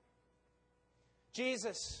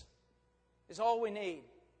 Jesus is all we need."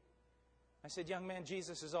 I said, "Young man,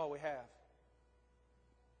 Jesus is all we have.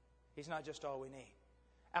 He's not just all we need.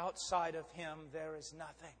 Outside of Him, there is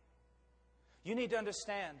nothing." You need to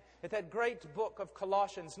understand that that great book of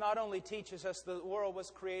Colossians not only teaches us the world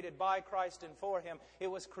was created by Christ and for Him, it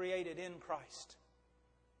was created in Christ.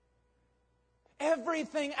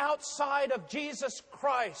 Everything outside of Jesus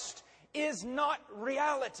Christ is not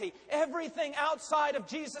reality. Everything outside of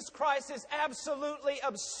Jesus Christ is absolutely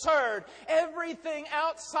absurd. Everything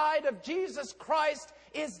outside of Jesus Christ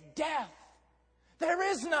is death. There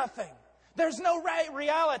is nothing. There's no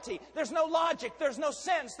reality. There's no logic. There's no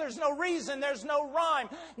sense. There's no reason. There's no rhyme.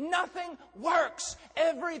 Nothing works.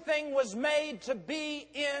 Everything was made to be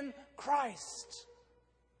in Christ.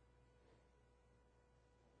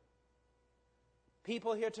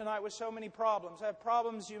 People here tonight with so many problems. I have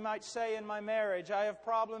problems, you might say, in my marriage. I have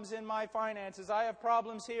problems in my finances. I have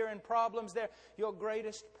problems here and problems there. Your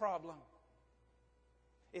greatest problem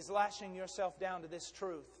is lashing yourself down to this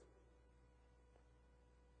truth.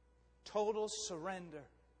 Total surrender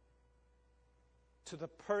to the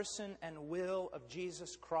person and will of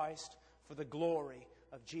Jesus Christ for the glory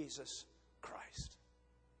of Jesus Christ.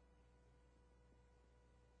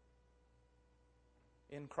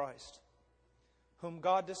 In Christ, whom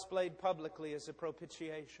God displayed publicly as a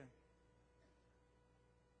propitiation.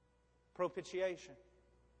 Propitiation.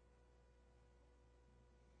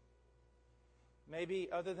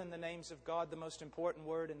 Maybe, other than the names of God, the most important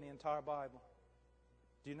word in the entire Bible.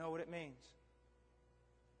 Do you know what it means?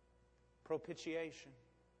 Propitiation.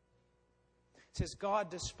 It says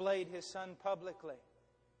God displayed His Son publicly.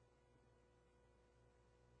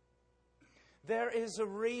 There is a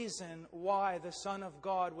reason why the Son of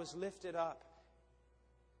God was lifted up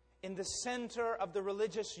in the center of the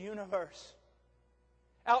religious universe,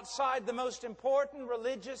 outside the most important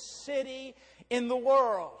religious city in the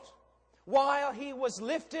world, while He was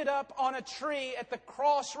lifted up on a tree at the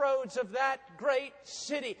crossroads of that great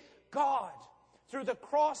city. God, through the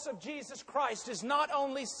cross of Jesus Christ, is not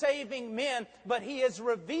only saving men, but He is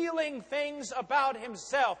revealing things about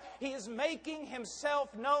Himself. He is making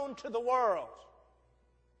Himself known to the world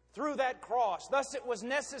through that cross. Thus it was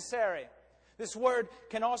necessary. This word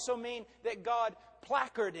can also mean that God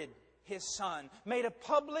placarded His Son, made a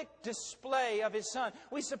public display of His Son.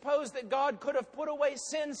 We suppose that God could have put away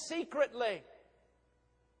sin secretly,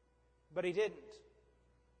 but He didn't.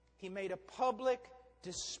 He made a public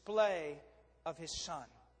display of His Son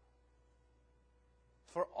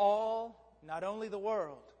for all, not only the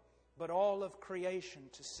world, but all of creation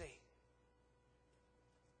to see.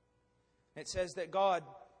 It says that God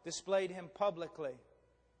displayed Him publicly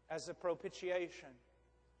as a propitiation.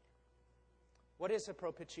 What is a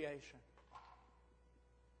propitiation?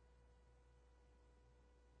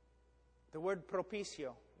 The word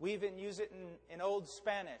propicio. We even use it in Old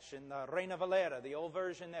Spanish, in the Reina Valera, the old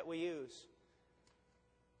version that we use.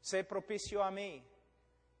 Sé propicio a mí.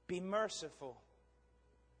 Be merciful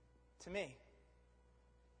to me.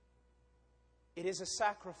 It is a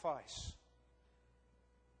sacrifice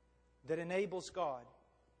that enables God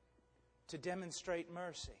to demonstrate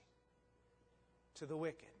mercy to the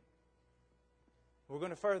wicked. We're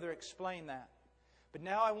going to further explain that. But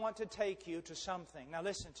now I want to take you to something. Now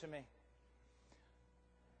listen to me.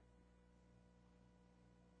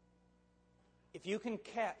 If you can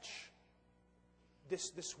catch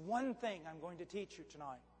this one thing I'm going to teach you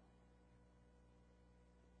tonight,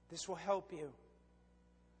 this will help you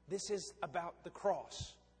This is about the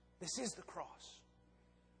cross. This is the cross.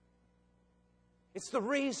 It's the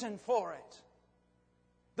reason for it.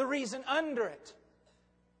 The reason under it.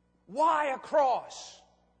 Why a cross?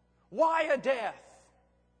 Why a death?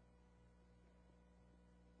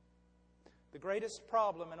 The greatest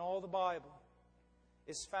problem in all the Bible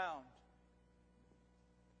is found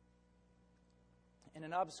in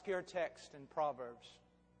an obscure text in Proverbs.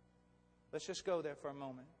 Let's just go there for a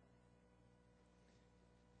moment.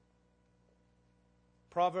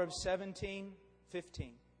 Proverbs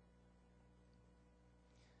 17:15.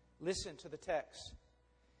 Listen to the text.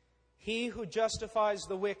 He who justifies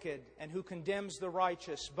the wicked and who condemns the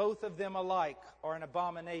righteous, both of them alike are an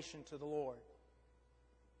abomination to the Lord.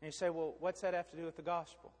 And you say, well, what's that have to do with the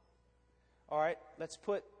gospel? All right, let's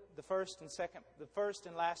put the first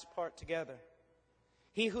and last part together.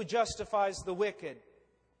 He who justifies the wicked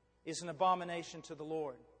is an abomination to the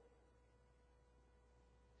Lord.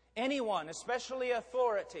 Anyone, especially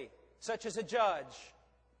authority, such as a judge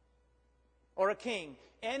or a king,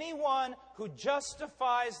 anyone who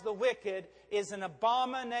justifies the wicked is an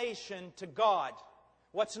abomination to God.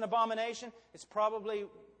 What's an abomination? It's probably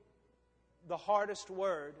the hardest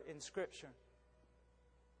word in Scripture.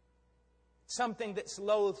 Something that's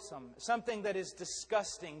loathsome, something that is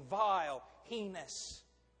disgusting, vile, heinous,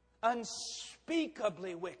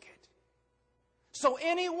 unspeakably wicked. So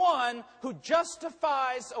anyone who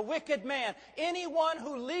justifies a wicked man, anyone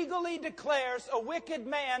who legally declares a wicked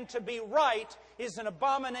man to be right, is an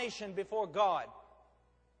abomination before God.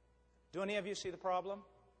 Do any of you see the problem?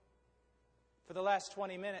 For the last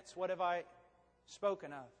 20 minutes, what have I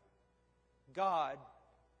spoken of? God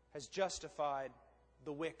has justified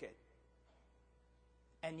the wicked.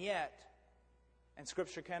 And yet, and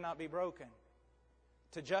Scripture cannot be broken,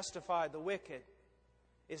 to justify the wicked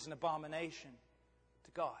is an abomination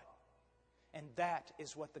to God. And that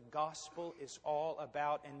is what the gospel is all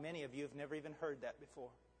about. And many of you have never even heard that before.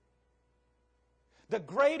 The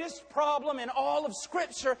greatest problem in all of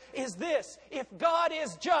Scripture is this. If God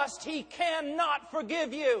is just, He cannot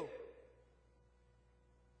forgive you.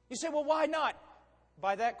 You say, well, why not?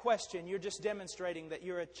 By that question, you're just demonstrating that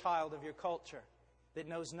you're a child of your culture that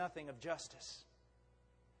knows nothing of justice.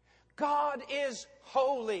 God is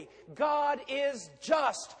holy. God is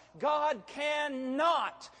just. God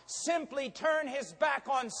cannot simply turn His back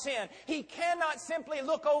on sin. He cannot simply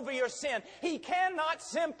look over your sin. He cannot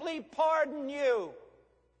simply pardon you.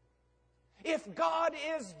 If God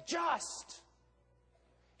is just,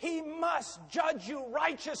 He must judge you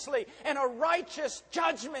righteously. And a righteous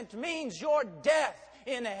judgment means your death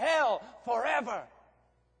in hell forever.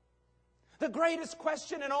 The greatest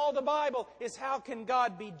question in all the Bible is how can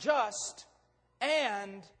God be just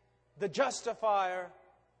and the justifier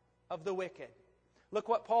of the wicked? Look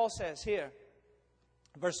what Paul says here.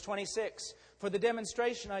 Verse 26. For the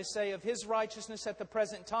demonstration, I say, of His righteousness at the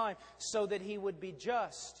present time, so that He would be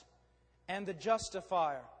just and the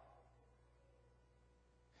justifier.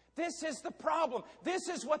 This is the problem. This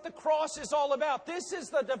is what the cross is all about. This is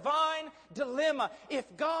the divine dilemma. If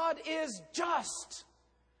God is just,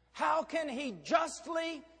 how can He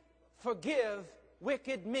justly forgive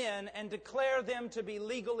wicked men and declare them to be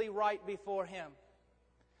legally right before Him?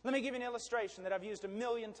 Let me give you an illustration that I've used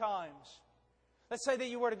 1,000,000 times. Let's say that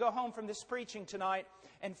you were to go home from this preaching tonight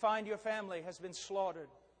and find your family has been slaughtered.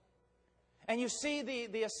 And you see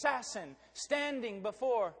the assassin standing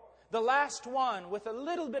before the last one with a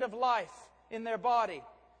little bit of life in their body.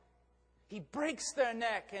 He breaks their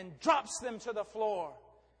neck and drops them to the floor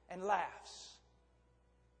and laughs.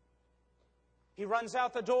 He runs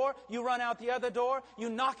out the door, you run out the other door, you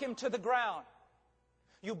knock him to the ground.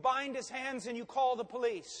 You bind his hands and you call the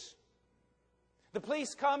police. The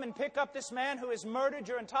police come and pick up this man who has murdered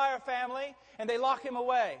your entire family, and they lock him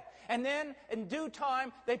away. And then, in due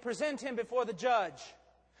time, they present him before the judge.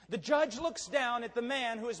 The judge looks down at the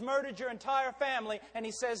man who has murdered your entire family, and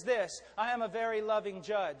he says this, I am a very loving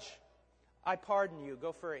judge. I pardon you.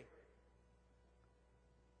 Go free.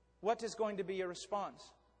 What is going to be your response?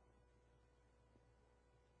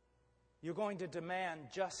 You're going to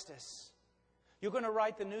demand justice. You're going to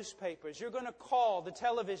write the newspapers. You're going to call the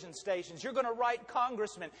television stations. You're going to write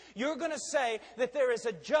congressmen. You're going to say that there is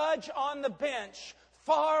a judge on the bench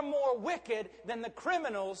far more wicked than the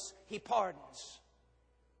criminals He pardons.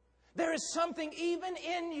 There is something even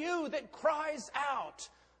in you that cries out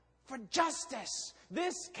for justice.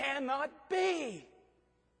 This cannot be.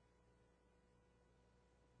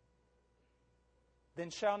 Then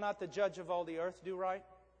shall not the judge of all the earth do right?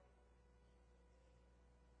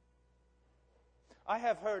 I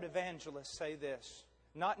have heard evangelists say this,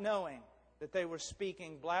 not knowing that they were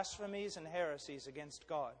speaking blasphemies and heresies against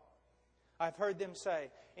God. I've heard them say,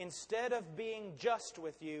 instead of being just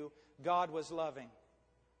with you, God was loving.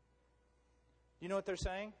 You know what they're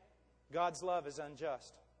saying? God's love is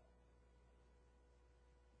unjust.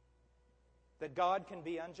 That God can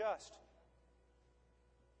be unjust.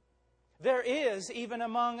 There is, even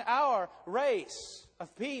among our race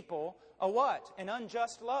of people, a what? An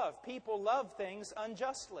unjust love. People love things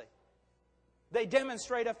unjustly. They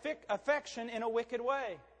demonstrate affection in a wicked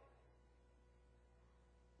way.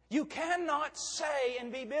 You cannot say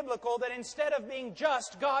and be biblical that instead of being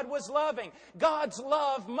just, God was loving. God's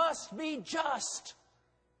love must be just.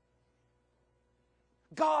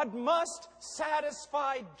 God must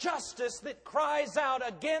satisfy justice that cries out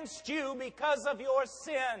against you because of your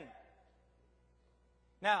sin.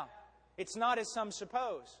 Now, it's not as some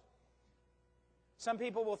suppose. Some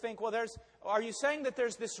people will think, well, are you saying that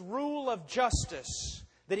there's this rule of justice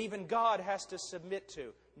that even God has to submit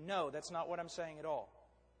to? No, that's not what I'm saying at all.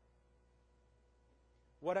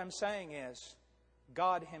 What I'm saying is,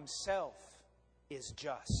 God Himself is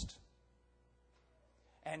just.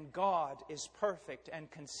 And God is perfect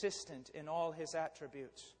and consistent in all His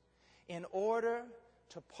attributes. In order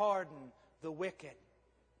to pardon the wicked,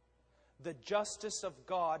 the justice of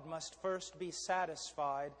God must first be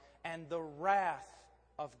satisfied and the wrath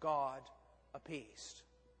of God appeased.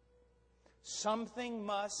 Something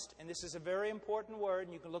must, and this is a very important word,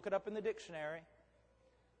 and you can look it up in the dictionary,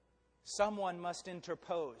 someone must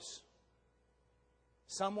interpose.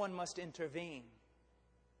 Someone must intervene.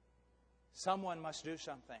 Someone must do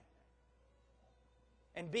something.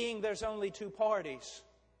 And being there's only two parties,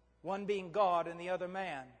 one being God and the other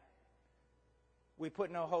man, we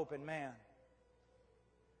put no hope in man.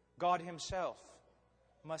 God Himself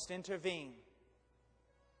must intervene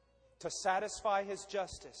to satisfy His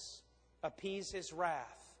justice, appease His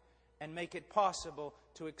wrath, and make it possible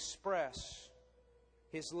to express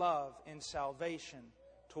His love in salvation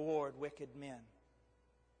toward wicked men.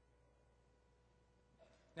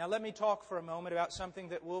 Now let me talk for a moment about something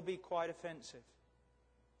that will be quite offensive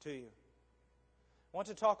to you. I want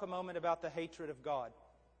to talk a moment about the hatred of God.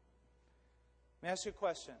 Let me ask you a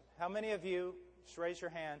question. How many of you, just raise your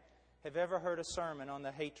hand, have ever heard a sermon on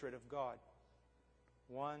the hatred of God?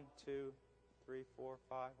 1, 2, 3, 4,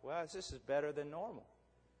 5. Well, this is better than normal.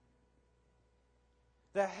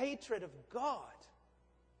 The hatred of God.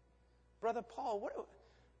 Brother Paul,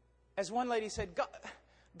 as one lady said,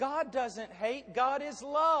 God doesn't hate. God is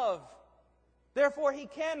love. Therefore, He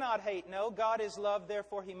cannot hate. No, God is love.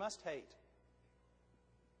 Therefore, He must hate.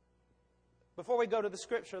 Before we go to the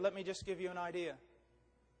Scripture, let me just give you an idea.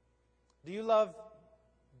 Do you love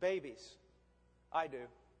babies? I do.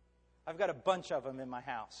 I've got a bunch of them in my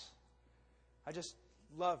house. I just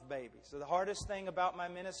love babies. So the hardest thing about my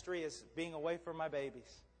ministry is being away from my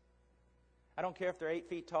babies. I don't care if they're 8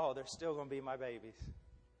 feet tall, they're still going to be my babies.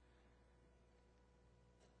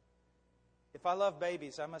 If I love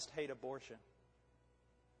babies, I must hate abortion.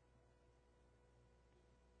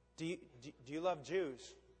 Do you love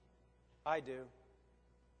Jews? I do.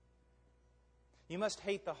 You must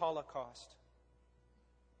hate the Holocaust.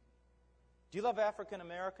 Do you love African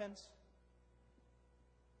Americans?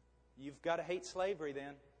 You've got to hate slavery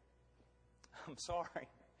then. I'm sorry.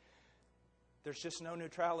 There's just no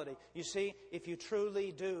neutrality. You see, if you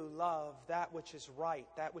truly do love that which is right,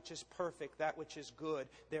 that which is perfect, that which is good,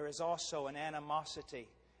 there is also an animosity,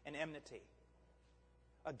 an enmity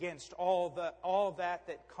against all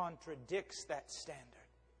that contradicts that standard.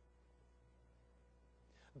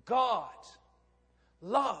 God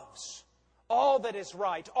loves all that is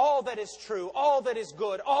right, all that is true, all that is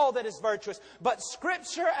good, all that is virtuous. But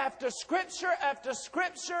Scripture after Scripture after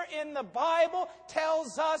Scripture in the Bible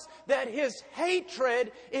tells us that His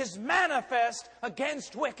hatred is manifest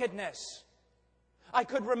against wickedness. I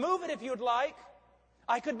could remove it if you'd like.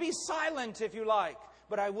 I could be silent if you like.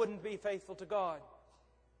 But I wouldn't be faithful to God.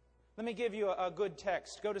 Let me give you a good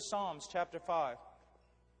text. Go to Psalms chapter 5.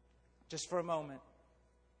 Just for a moment.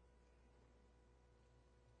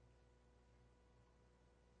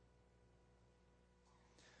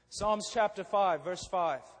 Psalms chapter 5, verse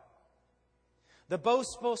 5. The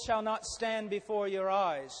boastful shall not stand before your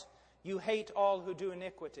eyes. You hate all who do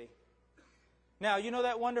iniquity. Now, you know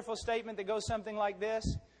that wonderful statement that goes something like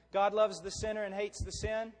this? God loves the sinner and hates the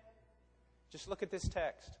sin. Just look at this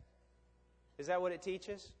text. Is that what it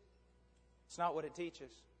teaches? It's not what it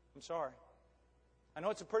teaches. I'm sorry. I know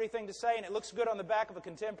it's a pretty thing to say and it looks good on the back of a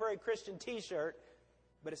contemporary Christian t-shirt,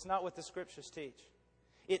 but it's not what the Scriptures teach.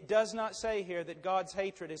 It does not say here that God's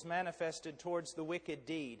hatred is manifested towards the wicked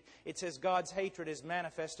deed. It says God's hatred is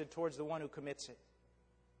manifested towards the one who commits it.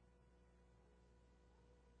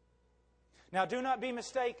 Now, do not be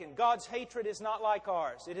mistaken. God's hatred is not like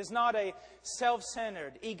ours. It is not a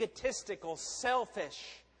self-centered, egotistical, selfish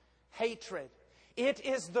hatred. It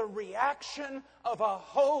is the reaction of a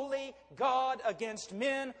holy God against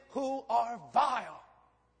men who are vile.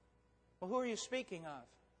 Well, who are you speaking of?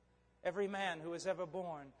 Every man who is ever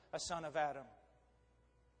born a son of Adam.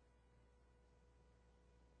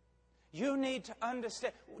 You need to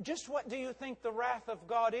understand. Just what do you think the wrath of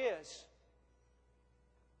God is?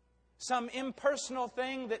 Some impersonal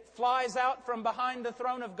thing that flies out from behind the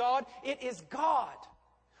throne of God? It is God.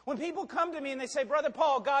 When people come to me and they say, Brother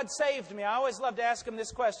Paul, God saved me, I always love to ask them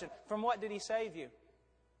this question. From what did He save you?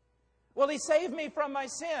 Well, He saved me from my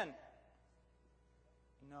sin.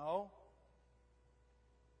 No.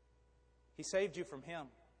 He saved you from Him.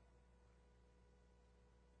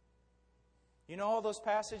 You know all those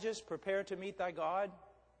passages? Prepare to meet thy God.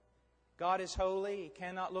 God is holy. He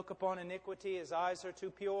cannot look upon iniquity. His eyes are too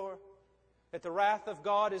pure. That the wrath of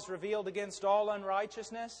God is revealed against all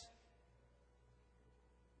unrighteousness.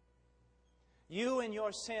 You and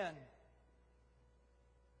your sin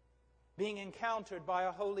being encountered by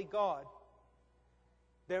a holy God,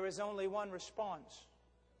 there is only one response: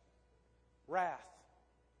 wrath.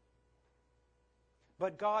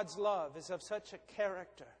 But God's love is of such a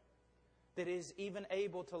character that is even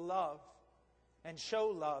able to love and show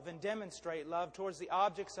love and demonstrate love towards the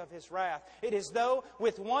objects of His wrath. It is though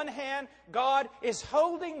with one hand God is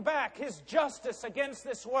holding back His justice against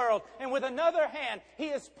this world, and with another hand He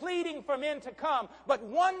is pleading for men to come. But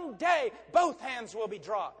one day both hands will be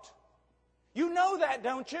dropped. You know that,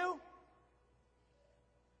 don't you?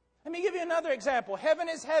 Let me give you another example. Heaven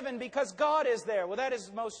is heaven because God is there. Well, that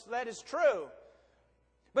is true.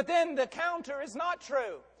 But then the counter is not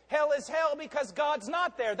true. Hell is hell because God's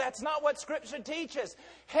not there. That's not what Scripture teaches.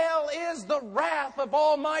 Hell is the wrath of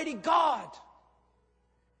Almighty God.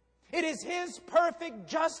 It is His perfect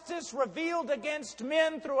justice revealed against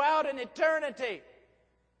men throughout an eternity.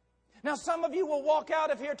 Now, some of you will walk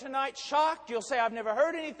out of here tonight shocked. You'll say, I've never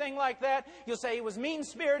heard anything like that. You'll say he was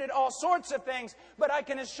mean-spirited, all sorts of things. But I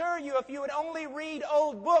can assure you, if you would only read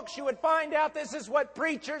old books, you would find out this is what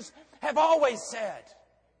preachers have always said.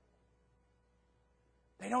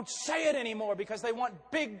 They don't say it anymore because they want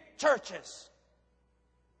big churches.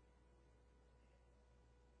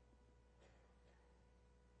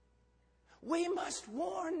 We must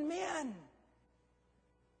warn men.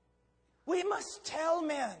 We must tell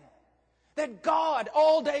men that God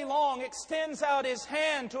all day long extends out His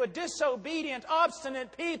hand to a disobedient,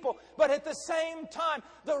 obstinate people. But at the same time,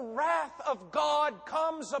 the wrath of God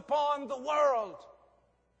comes upon the world.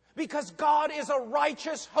 Because God is a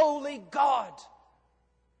righteous, holy God.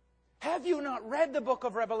 Have you not read the book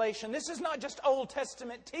of Revelation? This is not just Old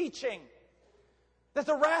Testament teaching. That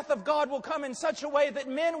the wrath of God will come in such a way that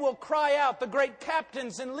men will cry out, the great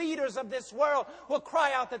captains and leaders of this world will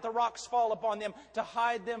cry out that the rocks fall upon them to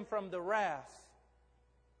hide them from the wrath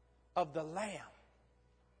of the Lamb.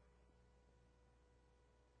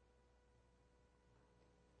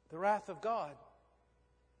 The wrath of God.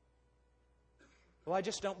 Well, I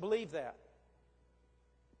just don't believe that.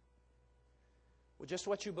 Well, just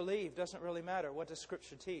what you believe doesn't really matter. What does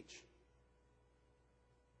Scripture teach?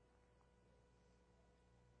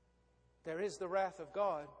 There is the wrath of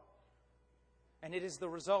God, and it is the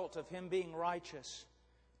result of Him being righteous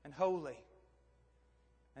and holy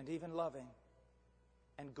and even loving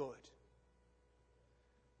and good.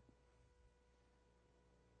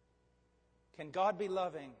 Can God be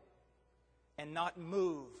loving and not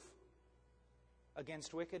move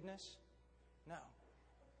against wickedness? No.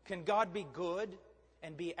 Can God be good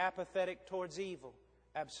and be apathetic towards evil?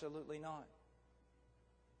 Absolutely not.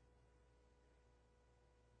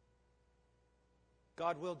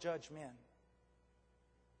 God will judge men.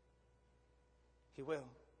 He will.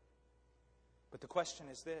 But the question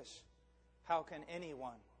is this: how can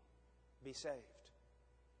anyone be saved?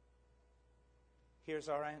 Here's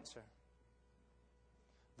our answer: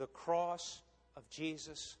 the cross of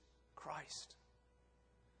Jesus Christ.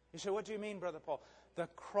 You say, what do you mean, Brother Paul? The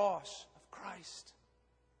cross of Christ.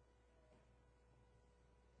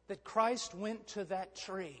 That Christ went to that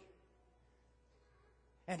tree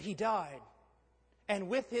and He died. And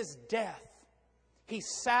with His death, He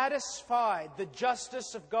satisfied the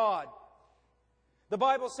justice of God. The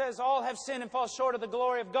Bible says all have sinned and fall short of the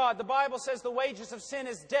glory of God. The Bible says the wages of sin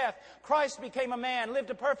is death. Christ became a man, lived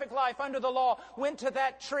a perfect life under the law, went to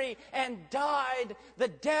that tree and died the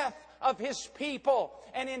death of His people.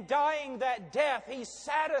 And in dying that death, He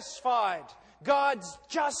satisfied God's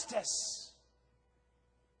justice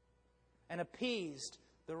and appeased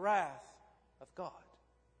the wrath of God.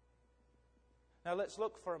 Now let's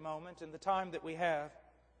look for a moment in the time that we have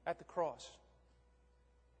at the cross.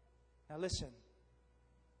 Now listen.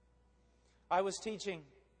 I was teaching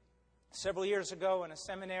several years ago in a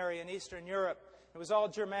seminary in Eastern Europe. It was all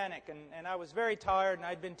Germanic, and I was very tired, and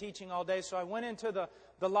I'd been teaching all day, so I went into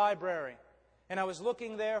the library, and I was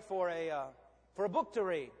looking there for a book to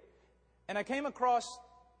read. And I came across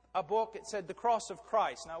a book. It said The Cross of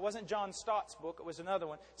Christ. Now, it wasn't John Stott's book. It was another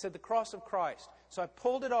one. It said The Cross of Christ. So I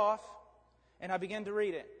pulled it off, and I began to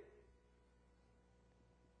read it.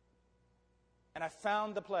 And I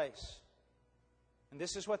found the place. And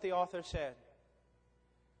this is what the author said.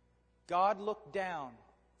 God looked down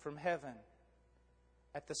from heaven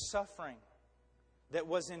at the suffering that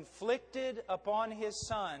was inflicted upon His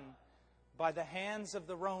Son by the hands of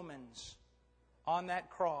the Romans on that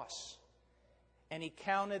cross. And He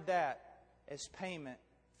counted that as payment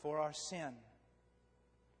for our sin.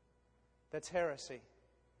 That's heresy.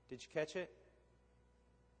 Did you catch it?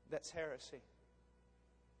 That's heresy.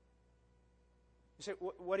 You say,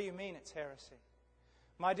 what do you mean it's heresy?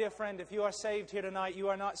 My dear friend, if you are saved here tonight, you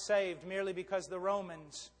are not saved merely because the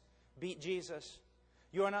Romans beat Jesus.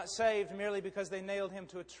 You are not saved merely because they nailed Him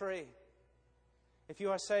to a tree. If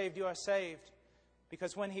you are saved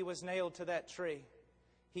because when He was nailed to that tree,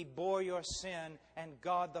 He bore your sin, and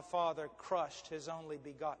God the Father crushed His only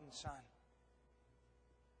begotten Son.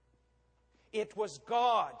 It was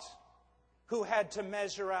God who had to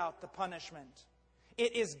measure out the punishment.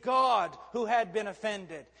 It is God who had been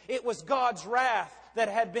offended. It was God's wrath that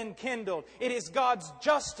had been kindled. It is God's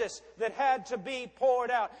justice that had to be poured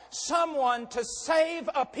out. Someone to save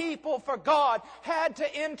a people for God had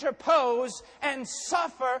to interpose and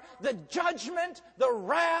suffer the judgment, the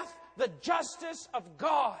wrath, the justice of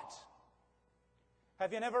God.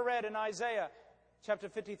 Have you never read in Isaiah chapter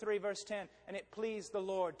 53 verse 10, and it pleased the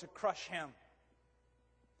Lord to crush him?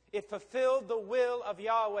 It fulfilled the will of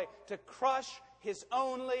Yahweh to crush His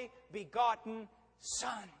only begotten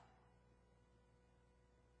Son.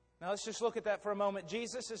 Now let's just look at that for a moment.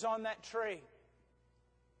 Jesus is on that tree.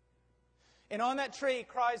 And on that tree He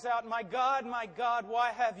cries out, my God, why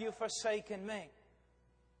have you forsaken me?"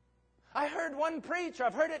 I heard one preacher,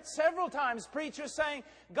 I've heard it several times, preachers saying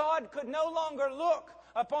God could no longer look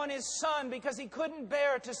upon His Son because He couldn't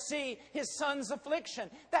bear to see His Son's affliction.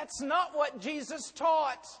 That's not what Jesus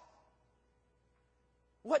taught.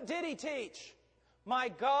 What did He teach? My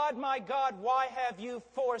God, why have you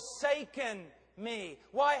forsaken me?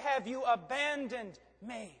 Why have you abandoned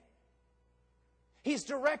me? He's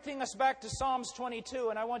directing us back to Psalms 22,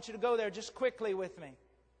 and I want you to go there just quickly with me.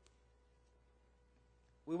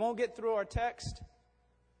 We won't get through our text,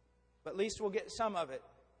 but at least we'll get some of it.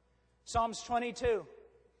 Psalms 22,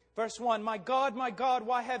 verse 1. My God,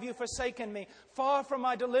 why have you forsaken me? Far from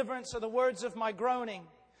my deliverance are the words of my groaning.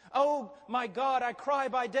 Oh, my God, I cry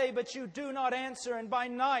by day, but you do not answer, and by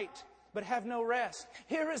night, but have no rest.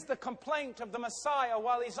 Here is the complaint of the Messiah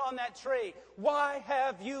while He's on that tree. Why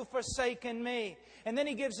have you forsaken me? And then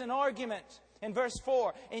He gives an argument. In verse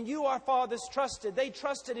 4, in you our fathers trusted. They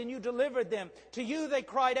trusted and you delivered them. To you they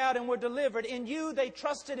cried out and were delivered. In you they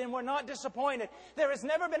trusted and were not disappointed. There has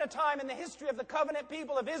never been a time in the history of the covenant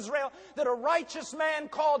people of Israel that a righteous man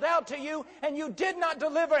called out to you and you did not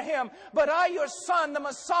deliver him. But I, your Son, the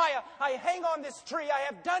Messiah, I hang on this tree. I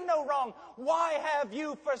have done no wrong. Why have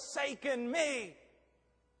you forsaken me?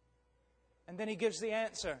 And then He gives the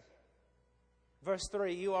answer. Verse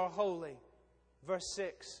 3, you are holy. Verse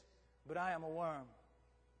 6, but I am a worm.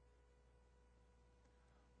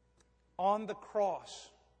 On the cross.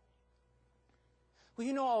 Well,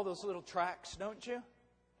 you know all those little tracts, don't you?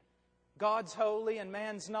 God's holy and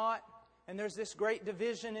man's not. And there's this great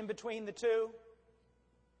division in between the two.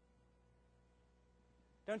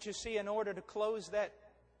 Don't you see, in order to close that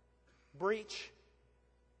breach,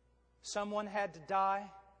 someone had to die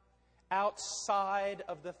outside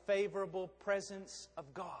of the favorable presence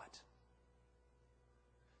of God.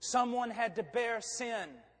 Someone had to bear sin.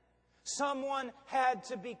 Someone had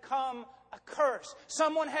to become a curse.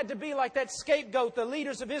 Someone had to be like that scapegoat. The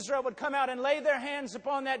leaders of Israel would come out and lay their hands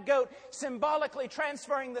upon that goat, symbolically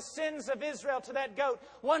transferring the sins of Israel to that goat.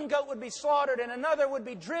 One goat would be slaughtered and another would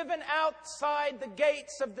be driven outside the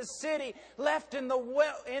gates of the city, left in the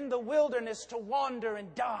wilderness to wander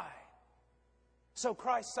and die. So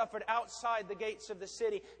Christ suffered outside the gates of the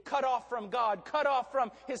city, cut off from God, cut off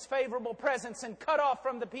from His favorable presence, and cut off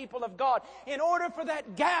from the people of God, in order for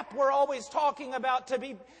that gap we're always talking about to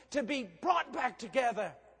be brought back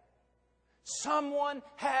together. Someone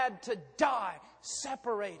had to die,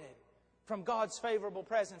 separated from God's favorable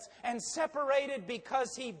presence, and separated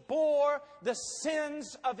because He bore the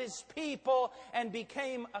sins of His people and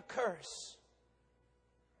became a curse.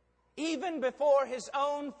 even before His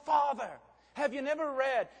own Father. Have you never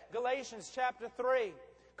read Galatians chapter 3?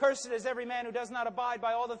 Cursed is every man who does not abide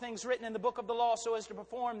by all the things written in the book of the law so as to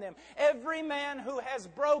perform them. Every man who has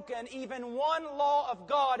broken even one law of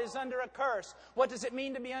God is under a curse. What does it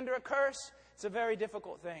mean to be under a curse? It's a very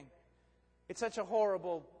difficult thing. It's such a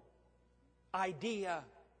horrible idea.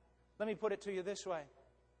 Let me put it to you this way.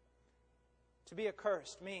 To be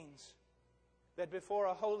accursed means that before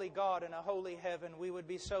a holy God and a holy heaven, we would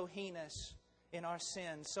be so heinous in our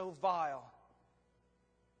sin, so vile,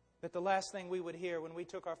 that the last thing we would hear when we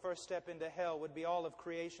took our first step into hell would be all of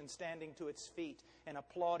creation standing to its feet and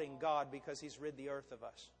applauding God because He's rid the earth of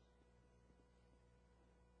us.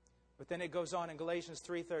 But then it goes on in Galatians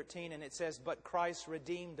 3:13 and it says, "But Christ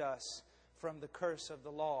redeemed us from the curse of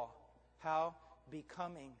the law." How?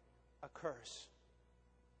 Becoming a curse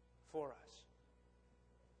for us,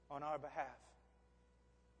 on our behalf.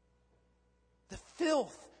 The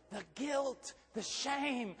filth, the guilt, the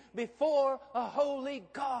shame before a holy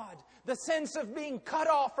God. The sense of being cut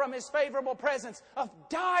off from His favorable presence, of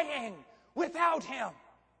dying without Him.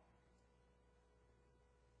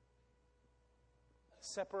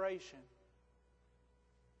 Separation.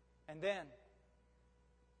 And then,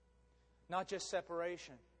 not just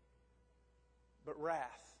separation, but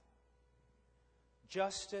wrath.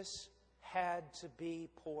 Justice had to be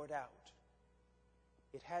poured out.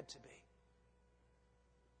 It had to be.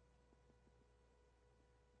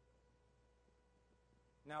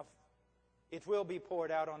 Now, it will be poured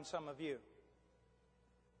out on some of you.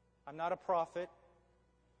 I'm not a prophet.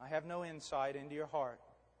 I have no insight into your heart.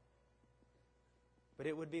 But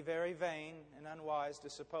it would be very vain and unwise to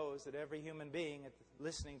suppose that every human being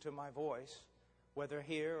listening to my voice, whether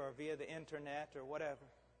here or via the internet or whatever,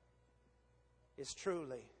 is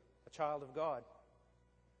truly a child of God.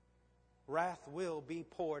 Wrath will be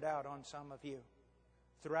poured out on some of you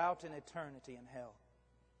throughout an eternity in hell,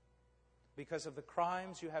 because of the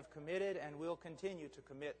crimes you have committed and will continue to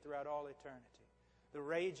commit throughout all eternity. The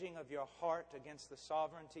raging of your heart against the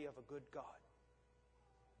sovereignty of a good God.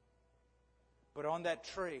 But on that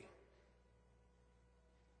tree,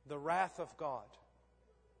 the wrath of God,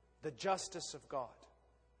 the justice of God,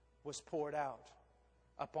 was poured out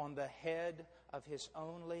upon the head of His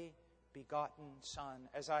only begotten Son.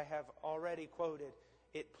 As I have already quoted,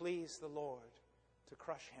 it pleased the Lord to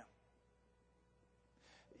crush Him.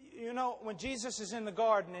 You know, when Jesus is in the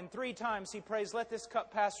garden and 3 times He prays, "Let this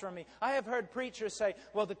cup pass from me." I have heard preachers say,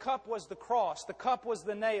 well, the cup was the cross, the cup was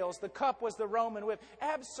the nails, the cup was the Roman whip.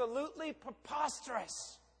 Absolutely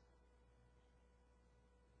preposterous.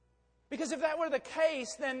 Because if that were the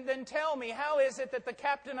case, then tell me, how is it that the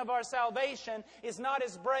captain of our salvation is not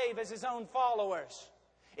as brave as His own followers?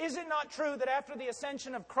 Is it not true that after the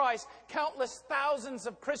ascension of Christ, countless thousands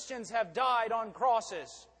of Christians have died on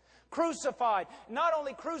crosses? Crucified. Not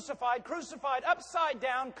only crucified upside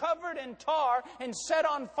down, covered in tar, and set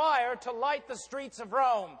on fire to light the streets of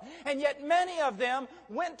Rome. And yet many of them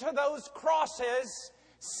went to those crosses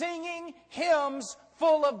singing hymns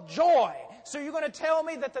full of joy. So you're going to tell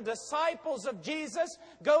me that the disciples of Jesus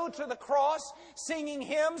go to the cross singing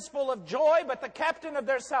hymns full of joy, but the captain of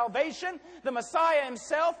their salvation, the Messiah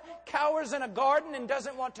Himself, cowers in a garden and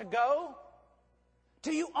doesn't want to go?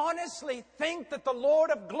 Do you honestly think that the Lord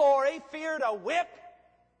of glory feared a whip?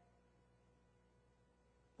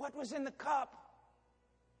 What was in the cup?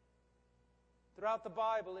 Throughout the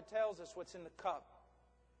Bible, it tells us what's in the cup.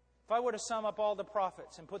 If I were to sum up all the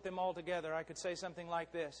prophets and put them all together, I could say something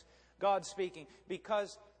like this. God speaking,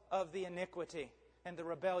 because of the iniquity and the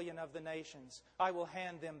rebellion of the nations, I will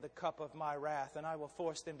hand them the cup of my wrath, and I will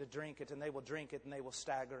force them to drink it, and they will drink it, and they will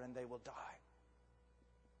stagger, and they will die.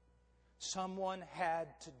 Someone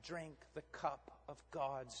had to drink the cup of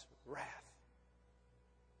God's wrath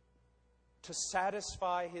to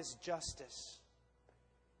satisfy His justice.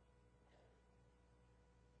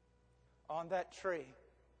 On that tree,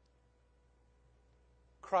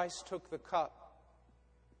 Christ took the cup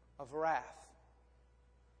of wrath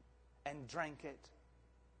and drank it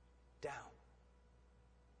down.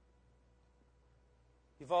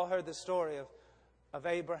 You've all heard the story of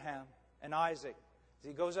Abraham and Isaac as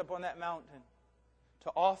he goes up on that mountain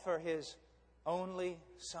to offer his only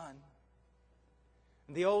son.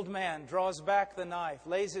 And the old man draws back the knife,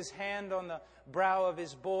 lays his hand on the brow of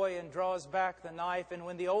his boy and draws back the knife. And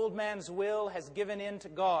when the old man's will has given in to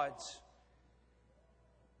God's,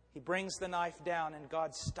 he brings the knife down and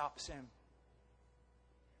God stops him.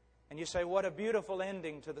 And you say, what a beautiful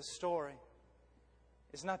ending to the story.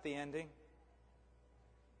 It's not the ending.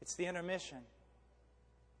 It's the intermission.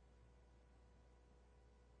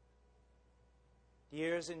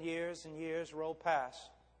 Years and years and years roll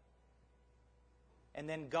past. And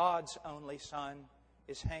then God's only Son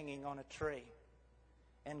is hanging on a tree.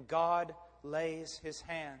 And God lays His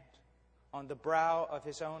hand on the brow of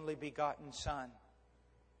His only begotten Son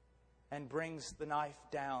and brings the knife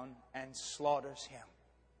down and slaughters Him.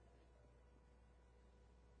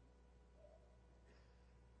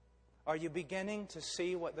 Are you beginning to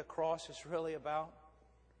see what the cross is really about?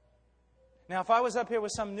 Now, if I was up here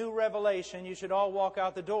with some new revelation, you should all walk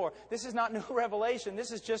out the door. This is not new revelation.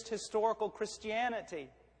 This is just historical Christianity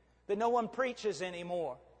that no one preaches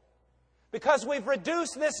anymore. Because we've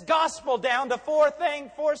reduced this gospel down to four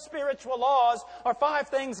spiritual laws, or 5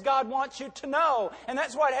 things God wants you to know. And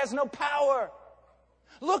that's why it has no power.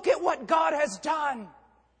 Look at what God has done.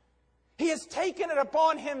 He has taken it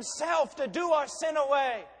upon Himself to do our sin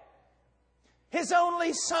away. His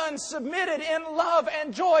only Son submitted in love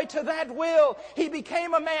and joy to that will. He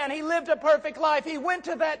became a man. He lived a perfect life. He went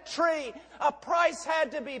to that tree. A price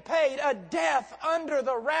had to be paid, a death under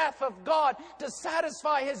the wrath of God to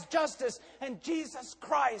satisfy His justice. And Jesus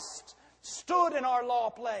Christ stood in our law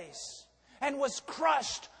place and was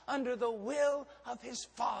crushed under the will of His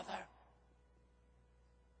Father.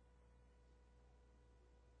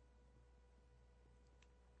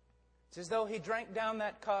 It's as though He drank down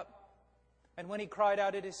that cup. And when He cried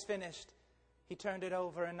out, "It is finished," He turned it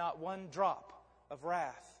over and not one drop of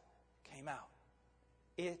wrath came out.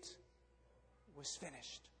 It was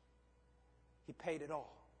finished. He paid it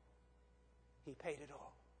all. He paid it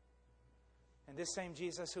all. And this same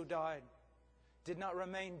Jesus who died did not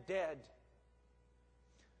remain dead.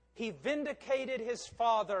 He vindicated His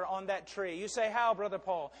Father on that tree. You say, how, Brother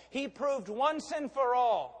Paul? He proved once and for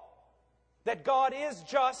all that God is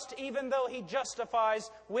just, even though He justifies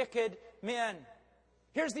wicked men.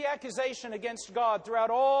 Here's the accusation against God throughout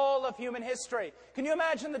all of human history. Can you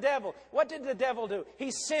imagine the devil? What did the devil do? He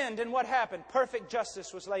sinned, and what happened? Perfect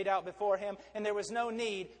justice was laid out before him, and there was no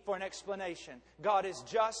need for an explanation. God is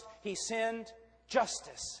just. He sinned.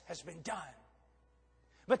 Justice has been done.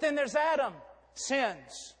 But then there's Adam.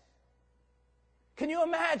 Sins. Can you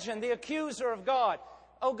imagine the accuser of God?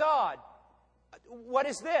 Oh God, what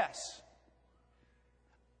is this?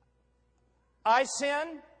 I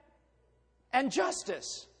sin and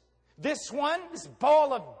justice. This one, this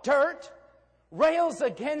ball of dirt, rails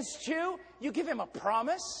against you. You give him a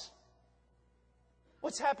promise.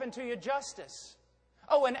 What's happened to your justice?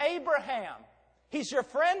 Oh, and Abraham, he's your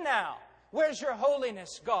friend now. Where's your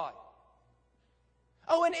holiness, God?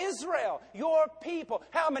 Oh, and Israel, your people,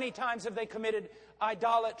 how many times have they committed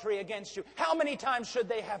idolatry against you? How many times should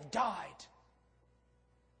they have died?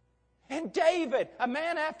 And David, a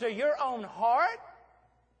man after your own heart?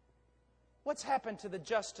 What's happened to the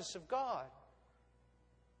justice of God?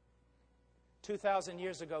 2,000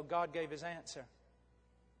 years ago, God gave His answer.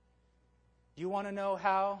 You want to know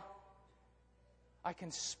how I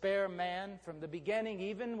can spare man from the beginning,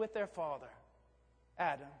 even with their father,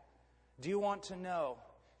 Adam? Do you want to know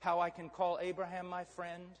how I can call Abraham my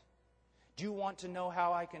friend? Do you want to know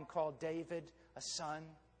how I can call David a son?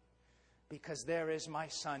 Because there is my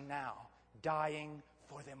Son now, dying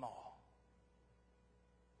for them all.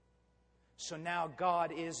 So now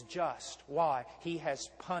God is just. Why? He has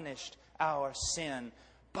punished our sin.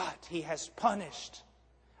 But He has punished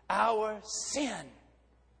our sin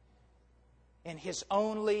in His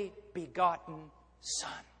only begotten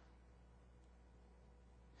Son.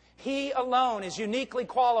 He alone is uniquely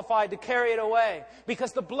qualified to carry it away,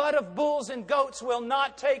 because the blood of bulls and goats will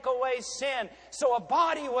not take away sin. So a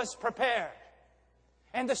body was prepared,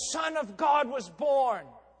 and the Son of God was born,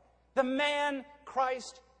 the man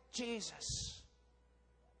Christ Jesus.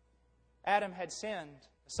 Adam had sinned.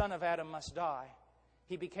 The son of Adam must die.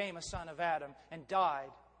 He became a son of Adam and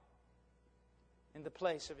died in the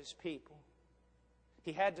place of his people.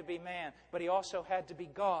 He had to be man, but He also had to be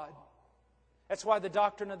God. That's why the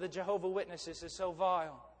doctrine of the Jehovah's Witnesses is so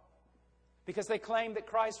vile. Because they claim that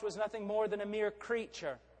Christ was nothing more than a mere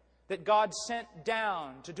creature that God sent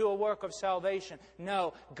down to do a work of salvation.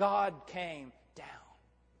 No, God came down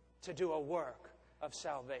to do a work of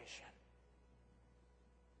salvation.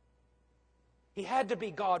 He had to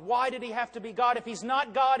be God. Why did He have to be God? If He's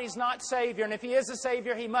not God, He's not Savior. And if He is a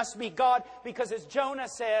Savior, He must be God. Because as Jonah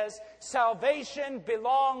says, salvation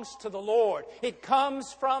belongs to the Lord. It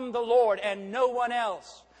comes from the Lord and no one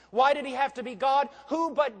else. Why did He have to be God?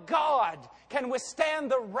 Who but God can withstand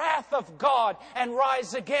the wrath of God and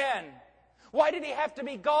rise again? Why did He have to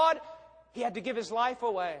be God? He had to give His life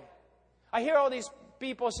away. I hear all these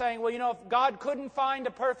people saying, well, if God couldn't find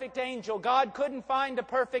a perfect angel, God couldn't find a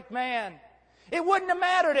perfect man. It wouldn't have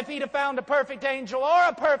mattered if He'd have found a perfect angel or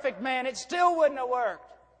a perfect man. It still wouldn't have worked.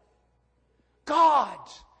 God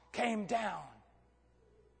came down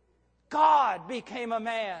God became a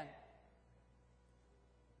man.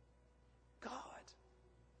 God.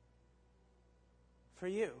 For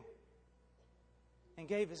you. And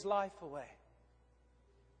gave His life away.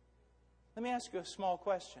 Let me ask you a small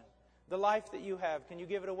question. The life that you have, can you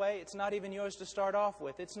give it away? It's not even yours to start off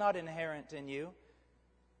with. It's not inherent in you.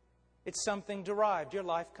 It's something derived. Your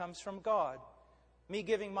life comes from God. Me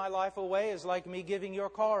giving my life away is like me giving your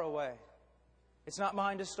car away. It's not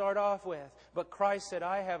mine to start off with. But Christ said,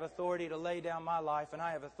 I have authority to lay down my life and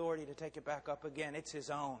I have authority to take it back up again. It's His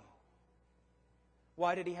own.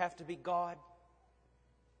 Why did He have to be God?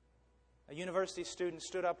 A university student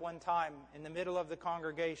stood up one time in the middle of the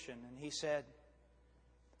congregation and he said,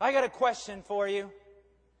 I got a question for you.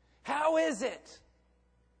 How is it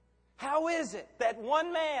that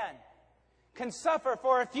one man can suffer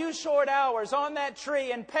for a few short hours on that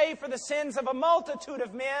tree and pay for the sins of a multitude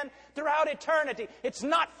of men throughout eternity? It's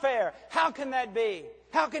not fair. How can that be?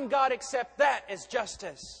 How can God accept that as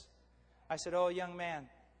justice? I said, oh, young man,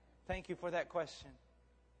 thank you for that question.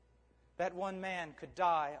 That one man could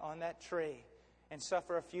die on that tree and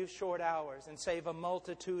suffer a few short hours and save a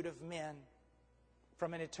multitude of men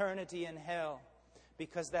from an eternity in hell,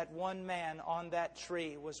 because that one man on that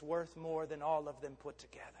tree was worth more than all of them put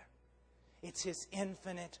together. It's His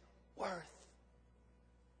infinite worth.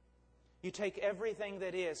 You take everything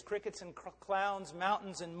that is, crickets and clowns,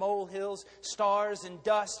 mountains and molehills, stars and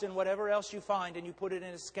dust and whatever else you find, and you put it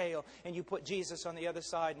in a scale, and you put Jesus on the other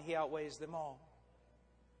side, and He outweighs them all.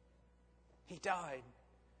 He died,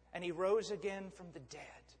 and He rose again from the dead.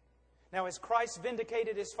 Now, as Christ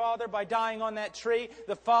vindicated His Father by dying on that tree,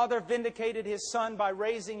 the Father vindicated His Son by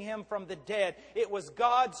raising Him from the dead. It was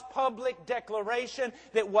God's public declaration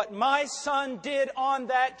that what my Son did on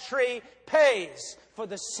that tree pays for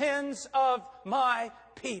the sins of my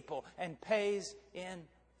people, and pays in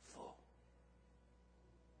full.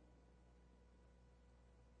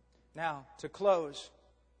 Now, to close,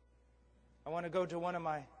 I want to go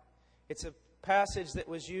to it's a passage that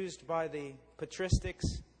was used by the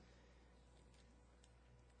patristics.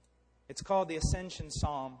 It's called the Ascension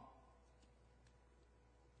Psalm.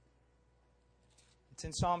 It's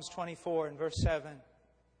in Psalms 24 and verse 7.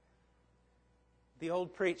 The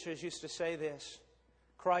old preachers used to say this: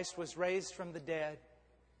 Christ was raised from the dead,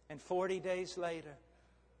 and 40 days later,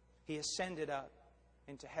 He ascended up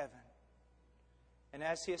into heaven. And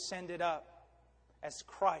as He ascended up, as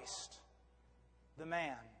Christ, the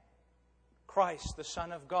man, Christ, the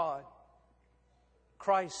Son of God,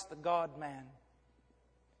 Christ, the God-man,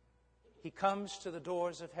 He comes to the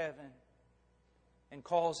doors of heaven and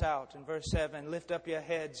calls out in verse 7, lift up your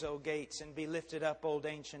heads, O gates, and be lifted up, old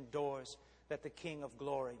ancient doors, that the King of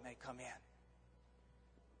glory may come in.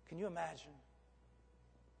 Can you imagine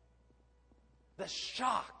the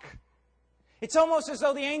shock? It's almost as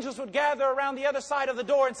though the angels would gather around the other side of the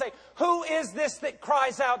door and say, who is this that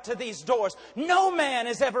cries out to these doors? No man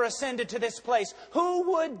has ever ascended to this place.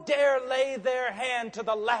 Who would dare lay their hand to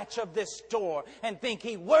the latch of this door and think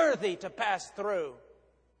he worthy to pass through?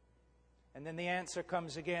 And then the answer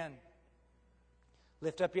comes again.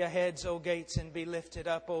 Lift up your heads, O gates, and be lifted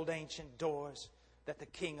up, old ancient doors, that the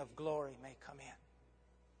King of glory may come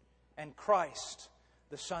in. And Christ,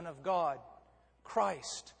 the Son of God,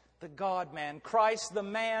 Christ, the God-man, Christ, the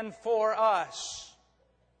man for us,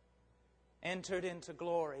 entered into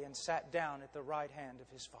glory and sat down at the right hand of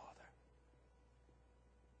His Father.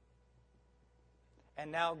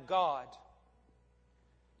 And now God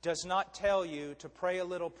does not tell you to pray a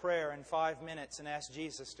little prayer in 5 minutes and ask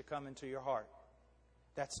Jesus to come into your heart.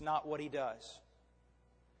 That's not what He does.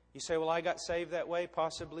 You say, well, I got saved that way.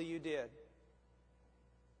 Possibly you did.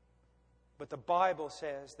 But the Bible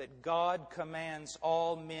says that God commands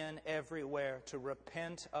all men everywhere to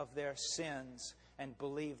repent of their sins and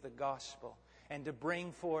believe the gospel, and to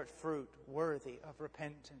bring forth fruit worthy of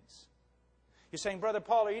repentance. You're saying, Brother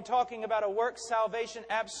Paul, are you talking about a works salvation?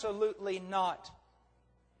 Absolutely not.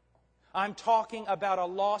 I'm talking about a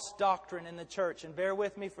lost doctrine in the church. And bear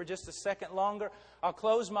with me for just a second longer. I'll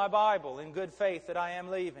close my Bible in good faith that I am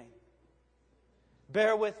leaving.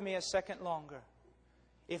 Bear with me a second longer.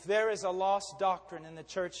 If there is a lost doctrine in the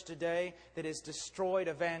church today that has destroyed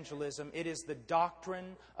evangelism, it is the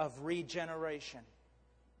doctrine of regeneration.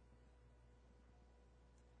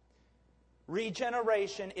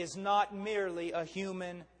 Regeneration is not merely a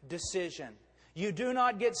human decision. You do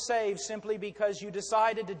not get saved simply because you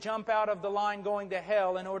decided to jump out of the line going to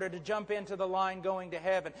hell in order to jump into the line going to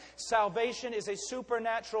heaven. Salvation is a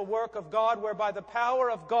supernatural work of God whereby the power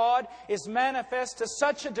of God is manifest to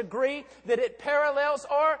such a degree that it parallels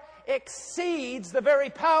or exceeds the very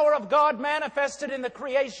power of God manifested in the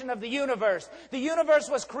creation of the universe. The universe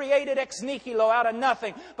was created ex nihilo, out of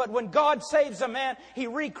nothing. But when God saves a man, He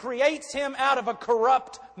recreates him out of a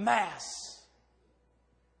corrupt mass.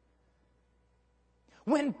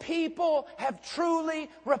 When people have truly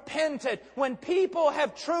repented, when people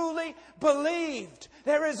have truly believed,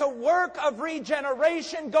 there is a work of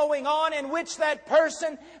regeneration going on in which that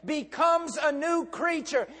person becomes a new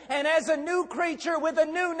creature. And as a new creature with a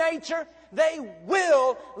new nature, they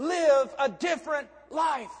will live a different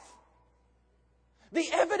life. The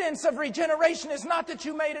evidence of regeneration is not that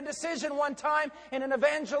you made a decision one time in an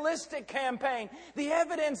evangelistic campaign. The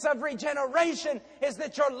evidence of regeneration is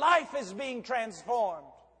that your life is being transformed.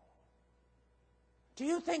 Do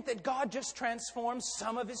you think that God just transforms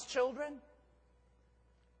some of His children?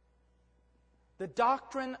 The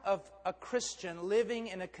doctrine of a Christian living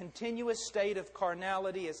in a continuous state of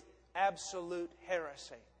carnality is absolute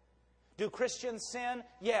heresy. Do Christians sin?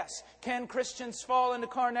 Yes. Can Christians fall into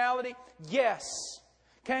carnality? Yes.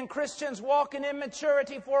 Can Christians walk in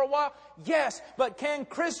immaturity for a while? Yes. But can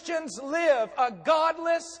Christians live a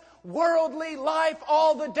godless, worldly life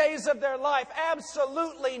all the days of their life?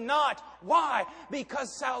 Absolutely not. Why?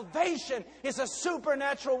 Because salvation is a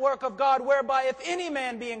supernatural work of God whereby if any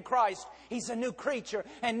man be in Christ, he's a new creature,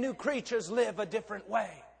 and new creatures live a different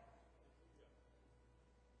way.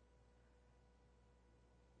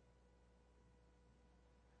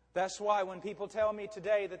 That's why when people tell me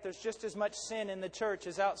today that there's just as much sin in the church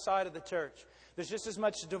as outside of the church, there's just as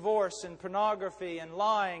much divorce and pornography and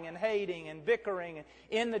lying and hating and bickering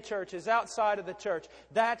in the church as outside of the church,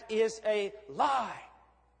 that is a lie.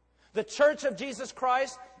 The Church of Jesus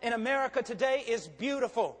Christ in America today is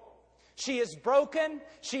beautiful. She is broken,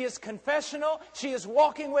 she is confessional, she is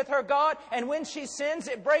walking with her God, and when she sins,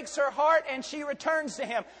 it breaks her heart and she returns to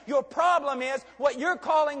Him. Your problem is, what you're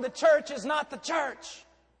calling the church is not the church.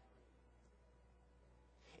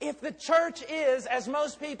 If the church is, as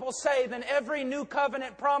most people say, then every new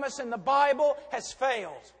covenant promise in the Bible has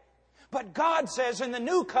failed. But God says in the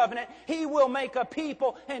new covenant, He will make a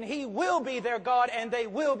people and He will be their God and they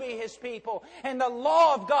will be His people. And the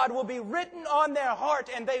law of God will be written on their heart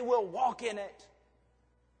and they will walk in it.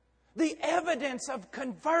 The evidence of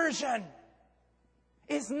conversion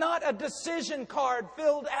is not a decision card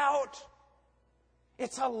filled out.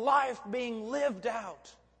 It's a life being lived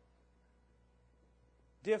out.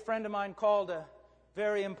 A dear friend of mine called a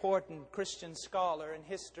very important Christian scholar in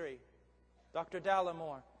history, Dr.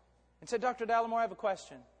 Dallimore, and said, Dr. Dallimore, I have a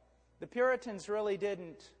question. The Puritans really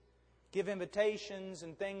didn't give invitations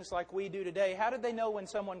and things like we do today. How did they know when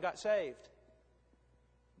someone got saved?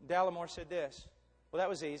 Dallimore said this, well, that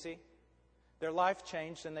was easy. Their life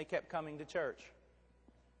changed and they kept coming to church.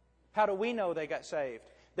 How do we know they got saved?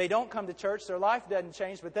 They don't come to church, their life doesn't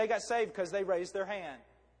change, but they got saved because they raised their hand.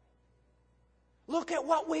 Look at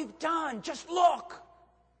what we've done. Just look.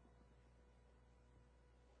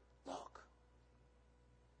 Look.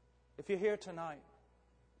 If you're here tonight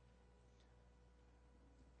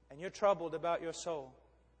and you're troubled about your soul,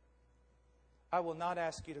 I will not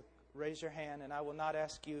ask you to raise your hand and I will not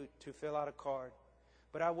ask you to fill out a card.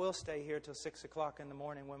 But I will stay here till 6 o'clock in the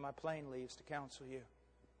morning when my plane leaves to counsel you.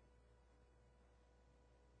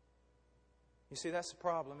 You see, that's the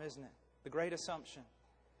problem, isn't it? The great assumption.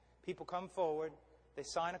 People come forward, they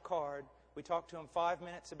sign a card, we talk to them 5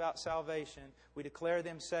 minutes about salvation, we declare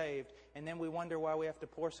them saved, and then we wonder why we have to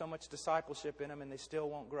pour so much discipleship in them and they still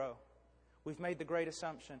won't grow. We've made the great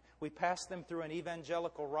assumption. We pass them through an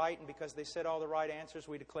evangelical rite, and because they said all the right answers,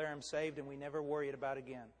 we declare them saved and we never worry about it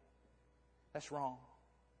again. That's wrong.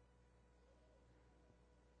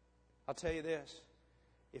 I'll tell you this.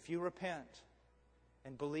 If you repent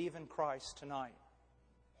and believe in Christ tonight,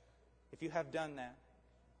 if you have done that,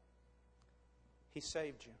 He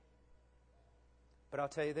saved you. But I'll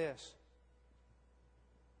tell you this.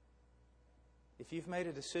 If you've made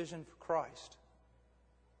a decision for Christ,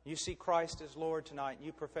 you see Christ as Lord tonight, and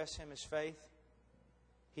you profess Him as faith,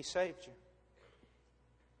 He saved you.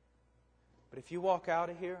 But if you walk out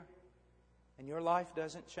of here and your life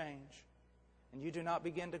doesn't change, and you do not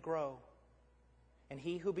begin to grow, and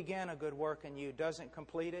He who began a good work in you doesn't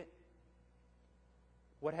complete it,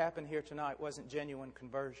 what happened here tonight wasn't genuine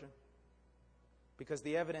conversion. Because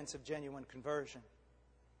the evidence of genuine conversion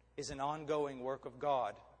is an ongoing work of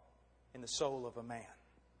God in the soul of a man.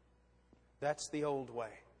 That's the old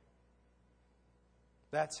way.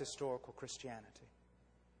 That's historical Christianity.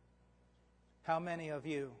 How many of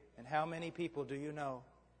you and how many people do you know?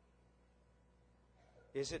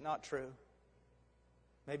 Is it not true?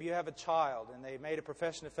 Maybe you have a child and they made a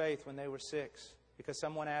profession of faith when they were 6 because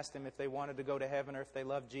someone asked them if they wanted to go to heaven or if they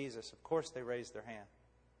loved Jesus. Of course they raised their hand.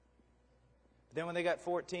 But then when they got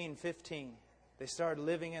 14, 15, they started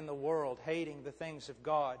living in the world, hating the things of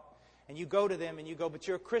God. And you go to them and you go, but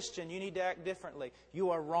you're a Christian, you need to act differently.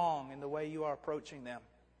 You are wrong in the way you are approaching them.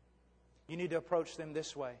 You need to approach them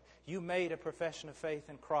this way. You made a profession of faith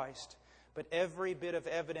in Christ, but every bit of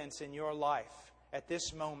evidence in your life at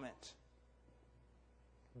this moment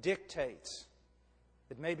dictates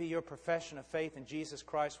that maybe your profession of faith in Jesus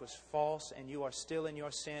Christ was false and you are still in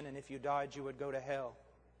your sin, and if you died you would go to hell.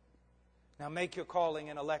 Now make your calling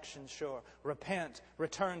and election sure. Repent,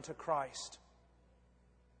 return to Christ.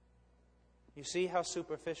 You see how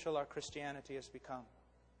superficial our Christianity has become?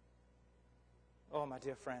 Oh, my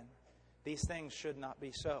dear friend, these things should not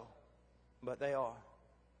be so, but they are.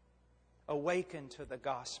 Awaken to the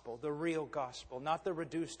gospel, the real gospel, not the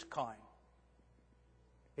reduced kind.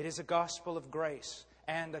 It is a gospel of grace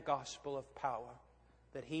and a gospel of power,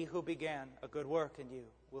 that He who began a good work in you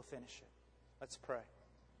will finish it. Let's pray.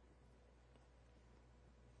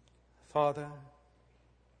 Father,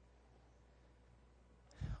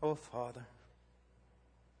 oh Father,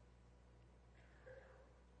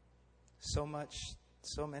 so much,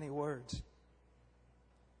 so many words,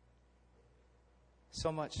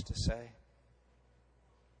 so much to say.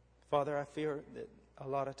 Father, I fear that a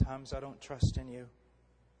lot of times I don't trust in You.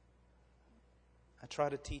 I try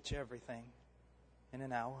to teach everything in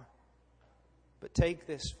an hour. But take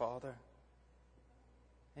this, Father,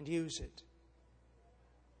 and use it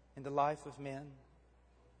in the life of men,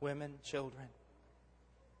 women, children,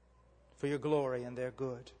 for Your glory and their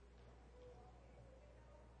good.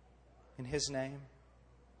 In His name,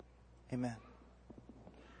 amen.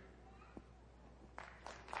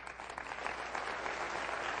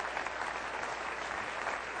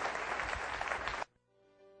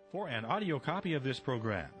 For an audio copy of this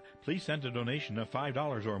program, please send a donation of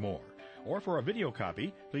 $5 or more. Or for a video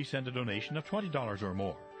copy, please send a donation of $20 or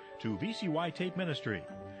more to VCY Tape Ministry,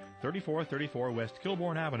 3434 West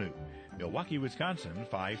Kilbourne Avenue, Milwaukee, Wisconsin,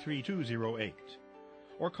 53208.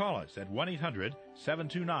 Or call us at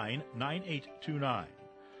 1-800-729-9829.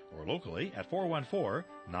 Or locally at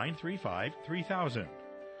 414-935-3000.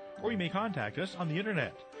 Or you may contact us on the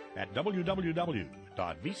internet at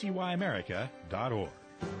www.vcyamerica.org.